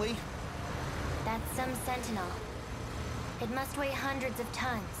 Apparently. That's some Sentinel. It must weigh hundreds of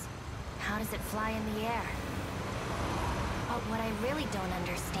tons. How does it fly in the air? But what I really don't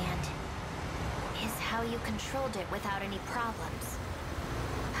understand is how you controlled it without any problems.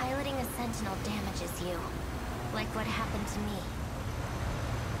 Piloting a Sentinel damages you, like what happened to me.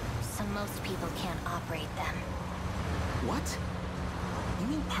 So most people can't operate them. What? You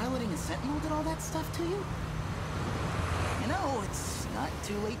mean piloting a Sentinel did all that stuff to you? You know, it's not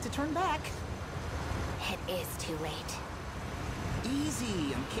too late to turn back. It is too late.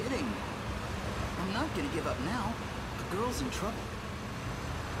 Easy, I'm kidding. I'm not gonna give up now. The girl's in trouble.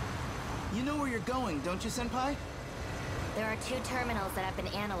 You know where you're going, don't you, Senpai? There are 2 terminals that have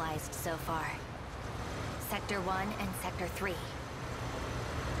been analyzed so far. Sector 1 and Sector 3.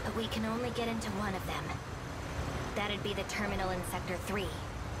 But we can only get into one of them. That'd be the terminal in Sector 3.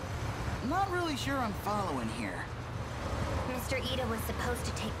 Not really sure I'm following here. Mr. Ida was supposed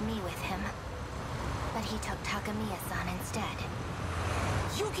to take me with him, but he took Takamiya-san instead.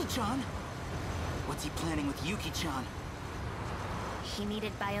 Yuki-chan? What's he planning with Yuki-chan? He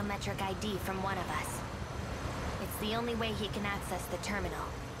needed biometric ID from one of us. It's the only way he can access the terminal.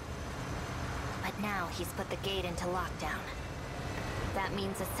 But now he's put the gate into lockdown. That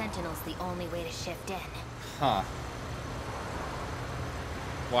means a Sentinel's the only way to shift in. Huh.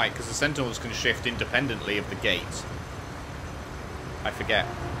 Why? Because the Sentinels can shift independently of the gate. I forget.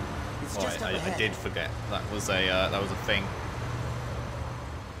 It's just I did forget. That was a thing.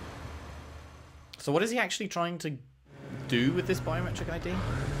 So what is he actually trying to do with this biometric ID?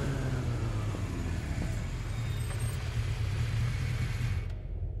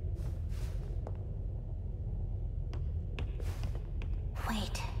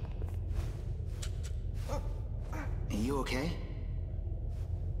 Wait. Are you okay?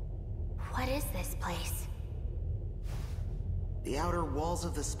 What is this place? The outer walls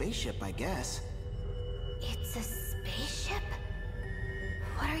of the spaceship, I guess. It's a spaceship?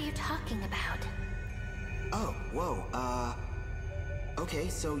 What are you talking about? Oh, whoa, okay,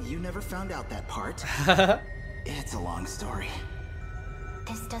 so you never found out that part. It's a long story.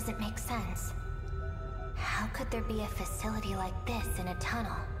 This doesn't make sense. How could there be a facility like this in a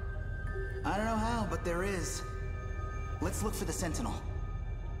tunnel? I don't know how, but there is. Let's look for the Sentinel.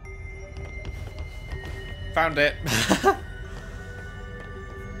 Found it.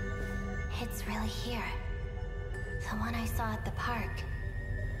 It's really here. The one I saw at the park.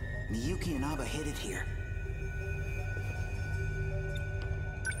 Miyuki and Aba hid it here.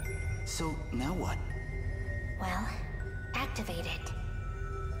 So, now what? Well, activate it.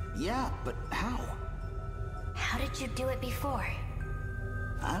 Yeah, but how? How did you do it before?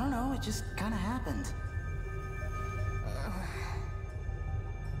 I don't know, it just kinda happened.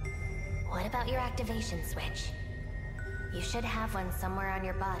 What about your activation switch? You should have one somewhere on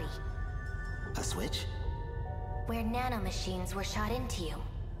your body. A switch? Where nanomachines were shot into you.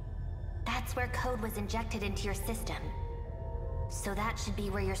 That's where code was injected into your system. So that should be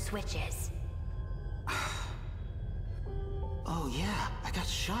where your switch is. Oh yeah, I got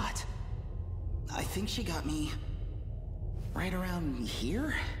shot. I think she got me right around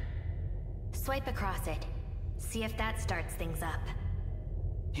here? Swipe across it. See if that starts things up.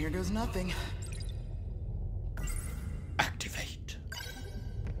 Here goes nothing. Activate.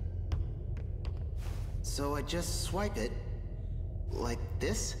 So I just swipe it like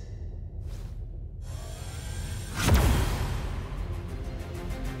this?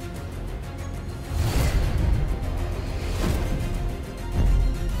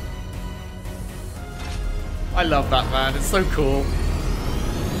 I love that, man. It's so cool.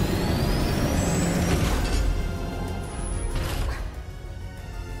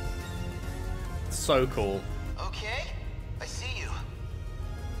 So cool. Okay, I see you.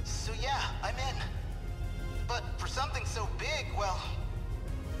 So yeah, I'm in. But for something so big, well,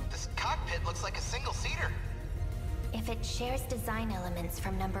 cockpit looks like a single-seater. If it shares design elements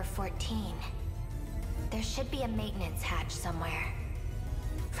from number 14, there should be a maintenance hatch somewhere.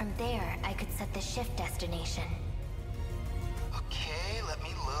 From there, I could set the shift destination. Okay, let me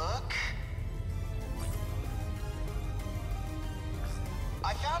look.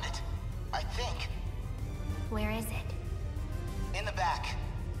 I found it, I think. Where is it? In the back.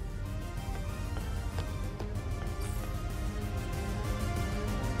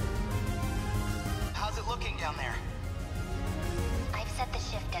 How's it looking down there? I've set the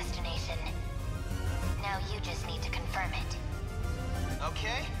shift destination. Now you just need to confirm it.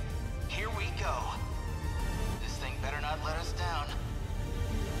 Okay, here we go. This thing better not let us down.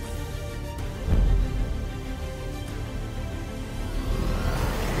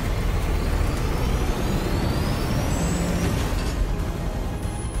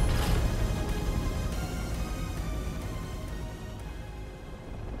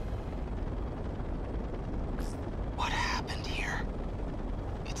 What happened here?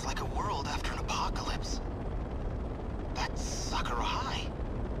 It's like a world after an apocalypse. That's Sakura High.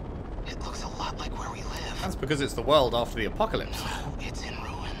 It looks a lot like where we live. That's because it's the world after the apocalypse. No, it's in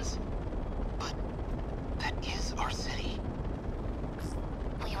ruins. But that is our city.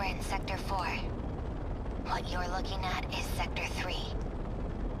 We were in Sector 4. What you're looking at is Sector 3.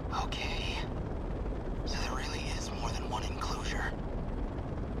 Okay. So there really is more than one enclosure.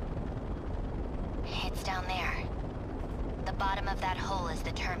 It's down there. The bottom of that hole is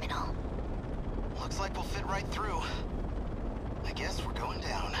the terminal. Looks like we'll fit right through. I guess we're going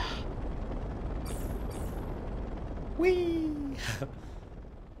down. Whee!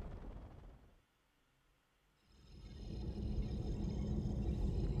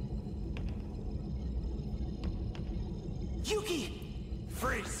 Yuki!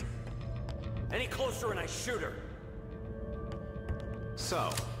 Freeze! Any closer and I shoot her.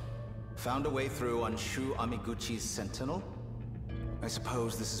 So, found a way through on Shu Amiguchi's Sentinel? I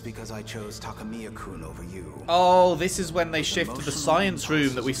suppose this is because I chose Takamiya-kun over you. Oh, this is when they shift to the science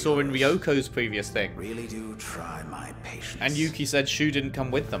room that we saw in Ryoko's previous thing. Really do try my patience. And Yuki said Shu didn't come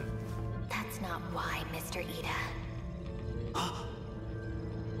with them. That's not why, Mr. Ida.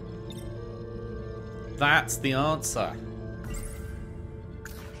 That's the answer.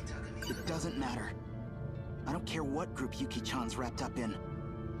 It doesn't matter. I don't care what group Yuki-chan's wrapped up in.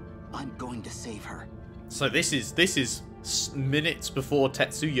 I'm going to save her. So this is minutes before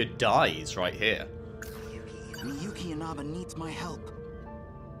Tetsuya dies right here. Miyuki Inaba needs my help.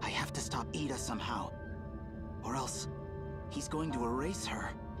 I have to stop Ida somehow. Or else, he's going to erase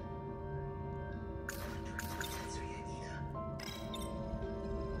her.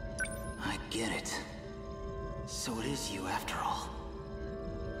 I get it. So it is you after all.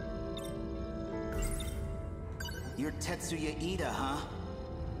 You're Tetsuya Ida, huh?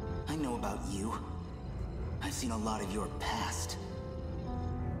 I know about you. I've seen a lot of your past.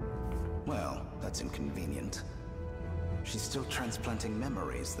 Well, that's inconvenient. She's still transplanting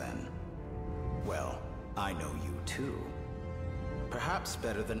memories, then. Well, I know you too. Perhaps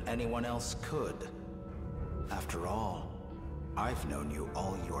better than anyone else could. After all, I've known you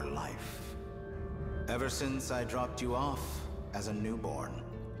all your life. Ever since I dropped you off as a newborn.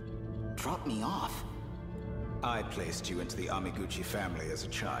 Dropped me off? I placed you into the Amiguchi family as a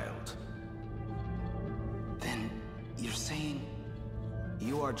child. Then, you're saying...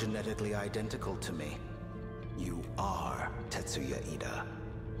 You are genetically identical to me. You are Tetsuya Ida.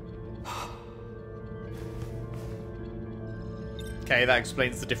 Okay, that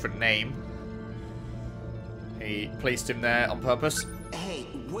explains the different name. He placed him there on purpose. Hey,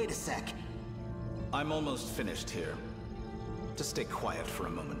 wait a sec. I'm almost finished here. Just stay quiet for a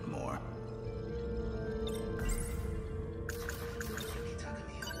moment more.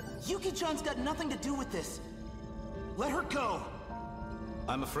 Yuki-chan's got nothing to do with this. Let her go.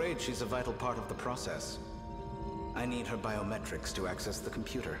 I'm afraid she's a vital part of the process. I need her biometrics to access the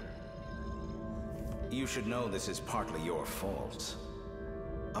computer. You should know this is partly your fault.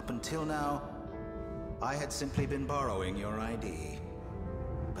 Up until now, I had simply been borrowing your ID.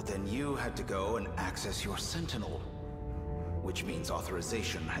 But then you had to go and access your Sentinel. Which means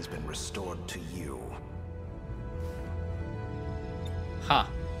authorization has been restored to you. Huh.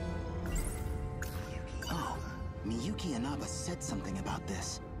 Oh, Miyuki Inaba said something about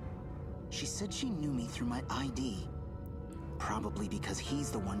this. She said she knew me through my ID. Probably because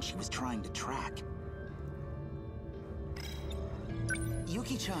he's the one she was trying to track.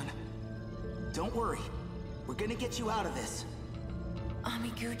 Yuki-chan, don't worry. We're gonna get you out of this.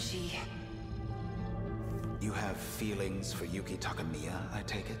 Amiguchi. You have feelings for Yuki Takamiya, I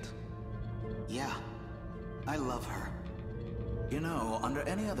take it? Yeah, I love her. You know, under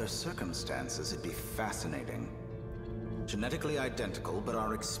any other circumstances, it'd be fascinating. Genetically identical, but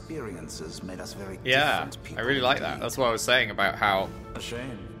our experiences made us very different people. I really like that. That's what I was saying about how a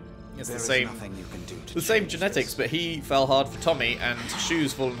shame. It's There the is same, nothing you can do to the same change genetics, this. but he fell hard for Tommy, and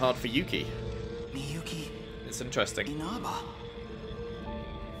Shu's fallen hard for Yuki. Miyuki. It's interesting. Inaba.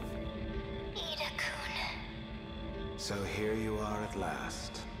 Ida-kun. So here you are at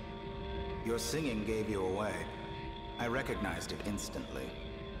last. Your singing gave you away. I recognized it instantly.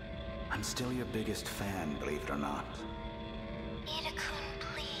 I'm still your biggest fan, believe it or not. Ida-kun,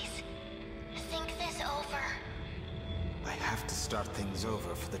 please. Think this over. I have to start things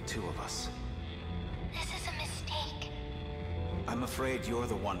over for the two of us. This is a mistake. I'm afraid you're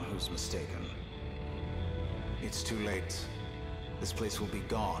the one who's mistaken. It's too late. This place will be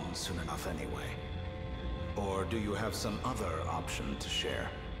gone soon enough anyway. Or do you have some other option to share?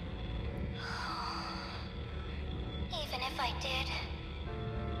 Even if I did,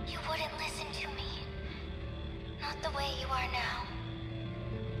 you wouldn't listen to me. Not the way you are now.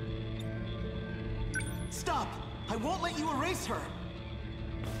 Stop! I won't let you erase her!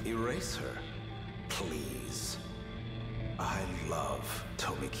 Erase her? Please. I love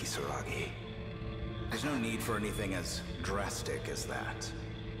Tomi Kisaragi. There's no need for anything as drastic as that.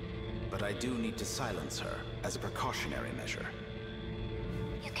 But I do need to silence her as a precautionary measure.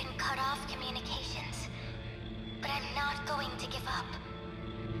 You can cut off communications, but I'm not going to give up.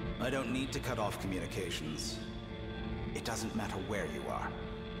 I don't need to cut off communications. It doesn't matter where you are.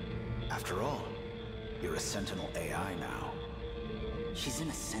 After all, you're a Sentinel AI now. She's in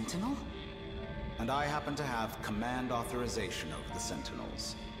a Sentinel? And I happen to have command authorization over the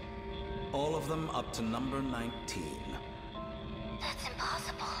Sentinels. All of them up to number 19. That's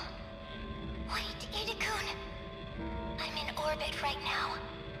impossible. Wait, Ida-kun. I'm in orbit right now.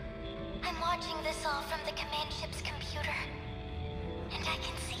 I'm watching this all from the command ship's computer. And I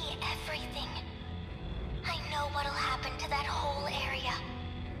can see everything. I know what'll happen to that whole area.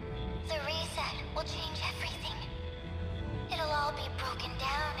 The reset will change everything. It'll all be broken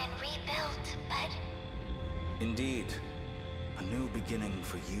down and rebuilt, but... Indeed. A new beginning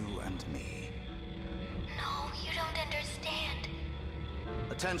for you and me. No, you don't understand.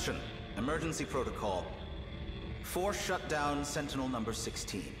 Attention! Emergency protocol. Force shutdown Sentinel number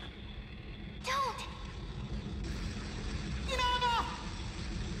 16. Don't! Inaba!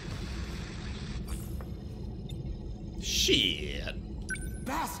 Shit.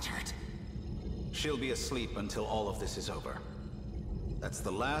 Bastard! She'll be asleep until all of this is over. That's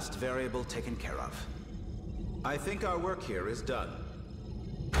the last variable taken care of. I think our work here is done.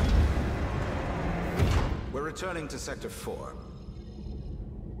 We're returning to Sector 4.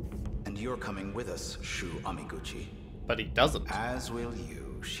 And you're coming with us, Shu Amiguchi. But he doesn't. As will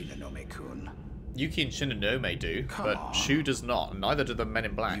you, Shinonome-kun. Yuki and Shinonome do, but Shu does not, and neither do the Men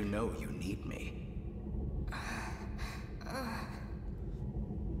in Black. You know you need me.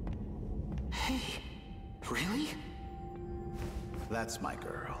 Hey, really? That's my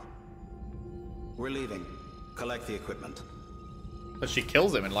girl. We're leaving. Collect the equipment. But she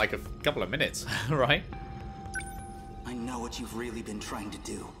kills him in like a couple of minutes, right? I know what you've really been trying to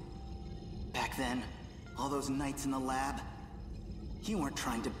do. Back then, all those nights in the lab, you weren't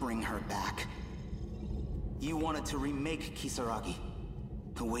trying to bring her back. You wanted to remake Kisaragi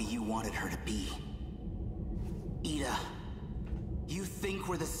the way you wanted her to be. Ida, you think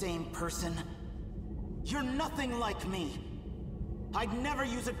we're the same person? You're nothing like me. I'd never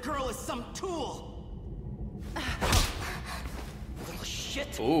use a girl as some tool. Little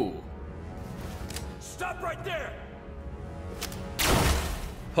shit. Ooh. Stop right there!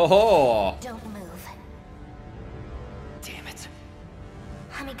 Ho ho! Don't move. Damn it.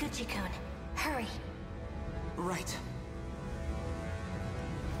 Amiguchi-kun, hurry. Right.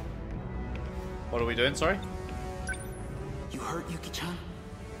 What are we doing, sorry? You hurt Yuki-chan?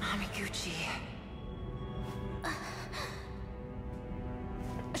 Amiguchi.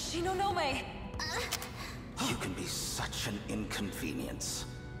 Shinonome! You can be such an inconvenience.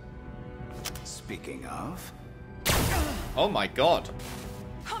 Speaking of... Oh my god.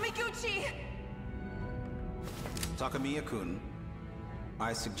 Amiguchi! Takamiya-kun,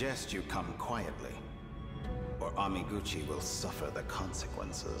 I suggest you come quietly, or Amiguchi will suffer the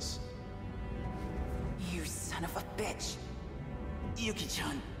consequences. You son of a bitch.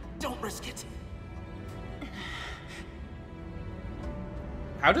 Yuki-chan, don't risk it.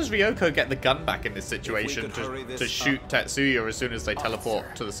 How does Ryoko get the gun back in this situation If we could hurry to this shoot up. Tetsuya as soon as they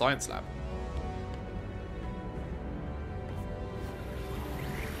teleport to the science lab?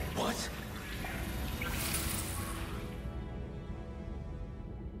 What?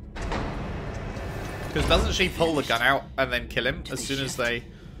 Because doesn't she pull the gun out and then kill him as soon as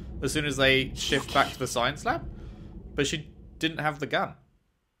they shift back to the science lab? But she didn't have the gun.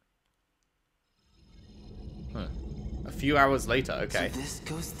 Huh. A few hours later, okay. So this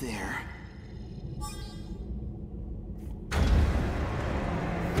goes there.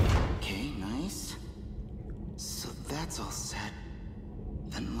 Okay, nice. So that's all set.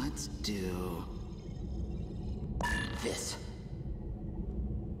 Then let's do this.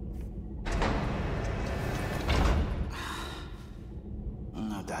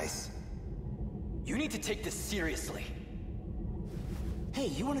 No dice. You need to take this seriously. Hey,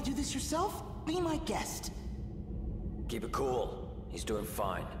 you want to do this yourself? Be my guest. Keep it cool. He's doing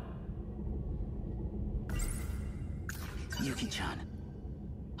fine. Yuki-chan,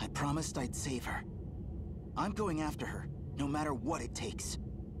 I promised I'd save her. I'm going after her, no matter what it takes.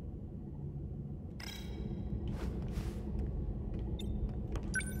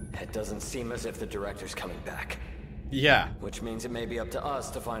 It doesn't seem as if the director's coming back. Yeah. Which means it may be up to us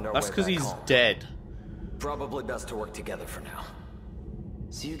to find our way That's back because he's home. dead. Probably best to work together for now.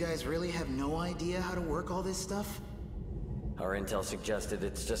 So you guys really have no idea how to work all this stuff? Our intel suggested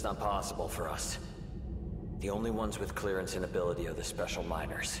it's just not possible for us. The only ones with clearance and ability are the special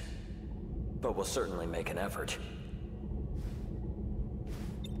miners. But we'll certainly make an effort.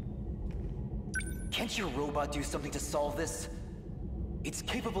 Can't your robot do something to solve this? It's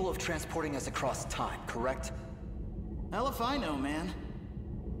capable of transporting us across time, correct? Hell if I know, man.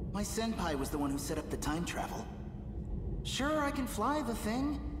 My senpai was the one who set up the time travel. Sure, I can fly the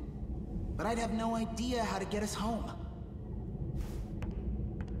thing, but I'd have no idea how to get us home.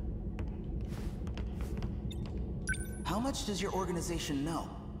 How much does your organization know?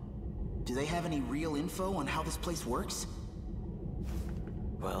 Do they have any real info on how this place works?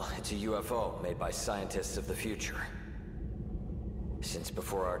 Well, it's a UFO made by scientists of the future. Since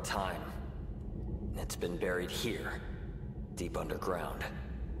before our time, it's been buried here, deep underground.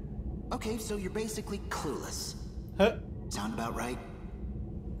 Okay, so you're basically clueless. Huh? Sound about right?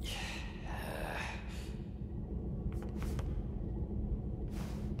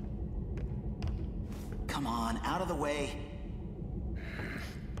 Come on, out of the way.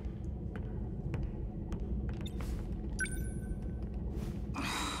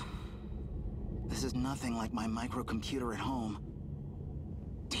 This is nothing like my microcomputer at home.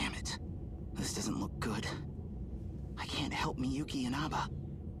 Damn it. This doesn't look good. I can't help Miyuki and Aba.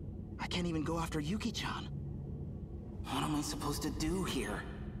 I can't even go after Yuki-chan. What am I supposed to do here?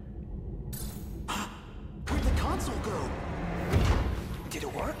 Where'd the console go? Did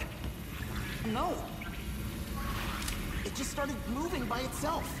it work? No. It just started moving by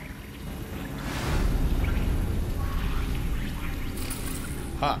itself.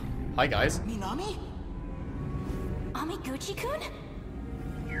 Huh. Hi, guys. Minami? Amiguchi-kun?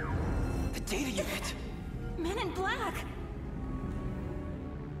 The data unit. Men in Black.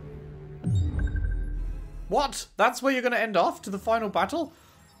 What? That's where you're going to end off to the final battle?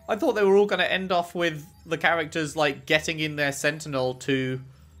 I thought they were all going to end off with the characters, like, getting in their Sentinel to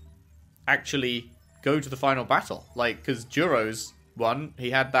actually go to the final battle. Like, because Juro's one,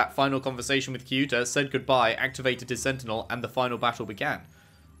 he had that final conversation with Kyuta, said goodbye, activated his Sentinel, and the final battle began.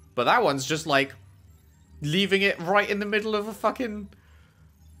 But that one's just, like, leaving it right in the middle of a fucking,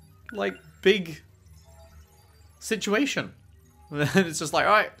 like, big situation. And it's just like,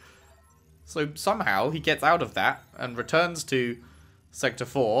 alright. So somehow he gets out of that and returns to Sector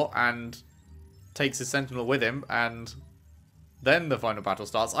 4 and takes his Sentinel with him, and then the final battle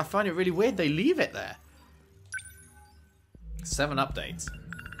starts. I find it really weird they leave it there. 7 updates.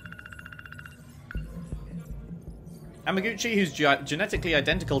 Amaguchi, who's genetically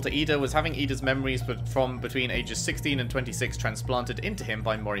identical to Ida, was having Ida's memories from between ages 16 and 26 transplanted into him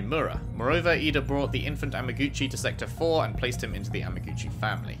by Morimura. Moreover, Ida brought the infant Amaguchi to Sector 4 and placed him into the Amaguchi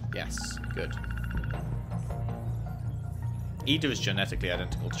family. Yes, good. Ida is genetically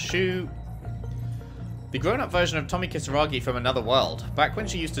identical to Shu. The grown-up version of Tomi Kisaragi from Another World. Back when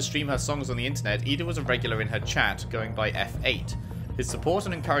she used to stream her songs on the internet, Ida was a regular in her chat, going by F8. His support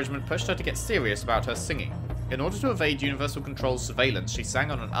and encouragement pushed her to get serious about her singing. In order to evade Universal Control's surveillance, she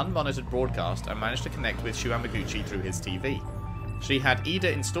sang on an unmonitored broadcast and managed to connect with Shu Amaguchi through his TV. She had Ida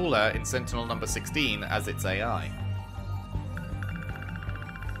install her in Sentinel number 16 as its AI.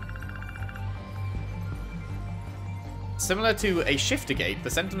 Similar to a shifter gate, the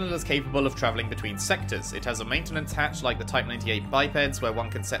Sentinel is capable of travelling between sectors. It has a maintenance hatch like the Type 98 bipeds where one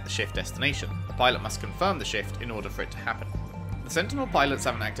can set the shift destination. The pilot must confirm the shift in order for it to happen. The Sentinel pilots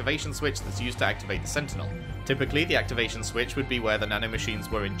have an activation switch that's used to activate the Sentinel. Typically, the activation switch would be where the nanomachines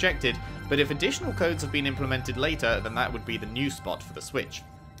were injected, but if additional codes have been implemented later, then that would be the new spot for the switch.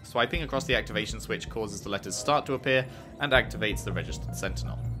 Swiping across the activation switch causes the letters start to appear and activates the registered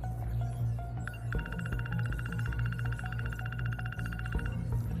sentinel.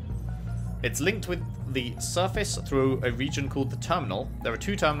 It's linked with the surface through a region called the Terminal. There are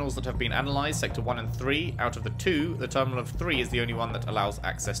 2 terminals that have been analysed, Sector 1 and 3. Out of the 2, the Terminal of 3 is the only one that allows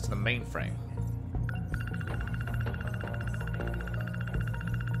access to the mainframe.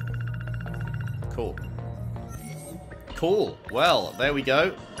 Cool. Cool. Well, there we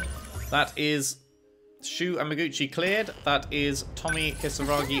go. That is Shu Amaguchi cleared. That is Tommy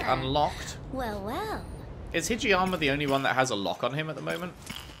Kisaragi unlocked. Well, well. Is Hijiyama the only one that has a lock on him at the moment?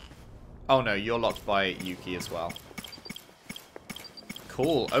 Oh no, you're locked by Yuki as well.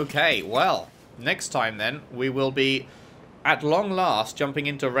 Cool. Okay, well, next time then, we will be, at long last, jumping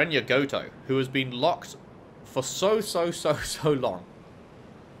into Renya Goto, who has been locked for so long.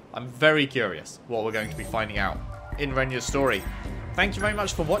 I'm very curious what we're going to be finding out in Renya's story. Thank you very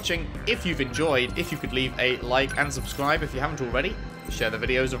much for watching. If you've enjoyed, if you could leave a like and subscribe if you haven't already. Share the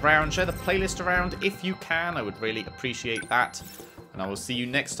videos around, share the playlist around if you can. I would really appreciate that. And I will see you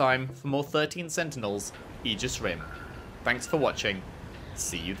next time for more 13 Sentinels, Aegis Rim. Thanks for watching.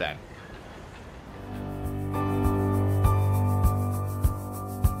 See you then.